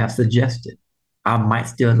data have suggested. I might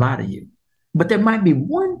still lie to you. But there might be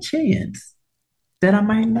one chance that I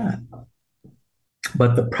might not.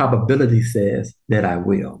 But the probability says that I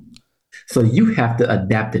will. So you have to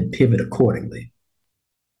adapt and pivot accordingly.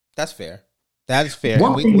 That's fair. That is fair.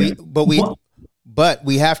 But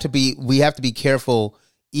we have to be careful,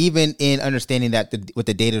 even in understanding that what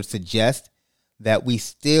the data suggests, that we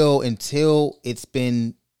still, until it's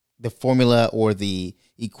been, the formula or the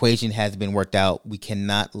equation has been worked out, we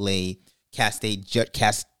cannot cascade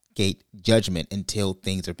judgment until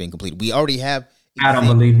things have been completed. We already have. I don't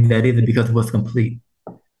believe that either, because it was complete.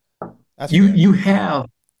 You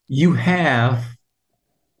have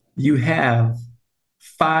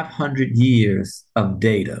 500 years of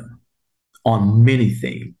data on many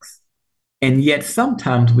things. And yet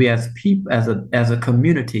sometimes we as people, as a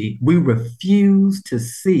community, we refuse to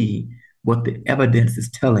see what the evidence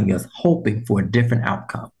is telling us, hoping for a different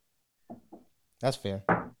outcome. That's fair.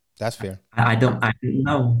 I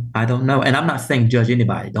don't know. And I'm not saying judge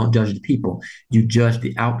anybody. Don't judge the people. You judge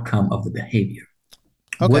the outcome of the behavior.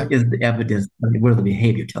 Okay. What is the evidence? What is the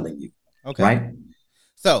behavior telling you? Okay. Right?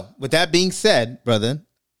 So with that being said, brother,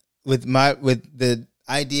 with the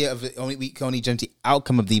idea of we can only judge the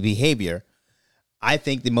outcome of the behavior, I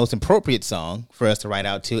think the most appropriate song for us to write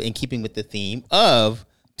out to, in keeping with the theme of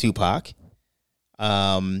Tupac,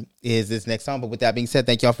 is this next song. But with that being said,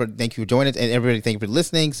 thank you for joining us, and everybody, thank you for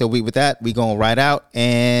listening. So we gonna write out,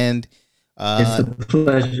 and it's a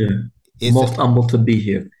pleasure. Most humble to be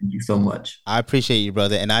here. Thank you so much. I appreciate you,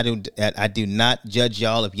 brother, and I do not judge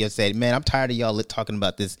y'all if you say, man, I'm tired of y'all talking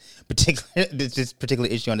about this particular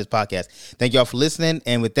issue on this podcast. Thank y'all for listening,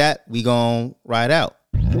 and with that, we gonna ride out.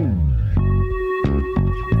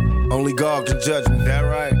 Only God can judge me. That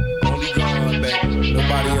right? Only God, baby.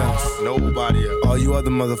 Nobody else. All you other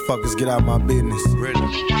motherfuckers, get out my business. Ready?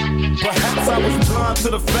 Perhaps I was blind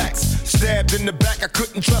to the facts. Stabbed in the back, I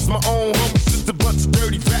couldn't trust my own homies. Just a bunch of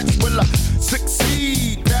dirty rats. Will I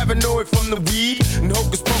succeed? Paranoid from the weed. And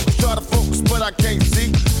hocus pocus, try to focus, but I can't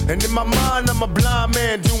see. And in my mind, I'm a blind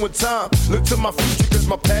man doing time. Look to my future, cause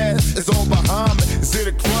my past is all behind me. Is it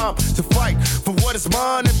a crime to fight for what is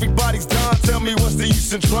mine? Everybody's dying. Tell me what's the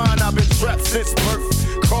use in trying? I've been trapped since birth.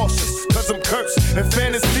 Cautious, cause I'm cursed. And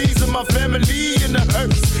fantasies of my family in the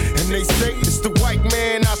hearse. And they say it's the white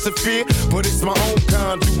man I should fear, but it's my own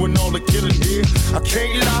kind doing all the killing here. I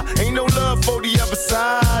can't lie, ain't no love for the other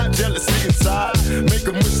side. Jealousy inside, make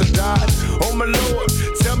them wish I died. Oh my Lord,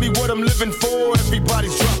 tell me what I'm living for.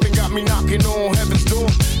 Everybody's dropping, got me knocking on heaven's door.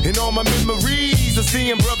 And all my memories of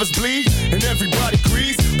seeing brothers bleed, and everybody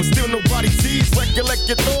agrees, but still nobody sees. Recollect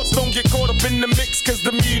your thoughts, don't get caught up in the mix, cause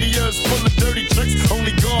the media is full of dirty tricks.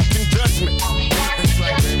 Only God can judge me.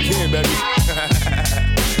 Yeah, baby.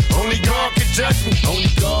 Only God can judge me. Only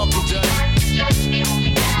God can judge me.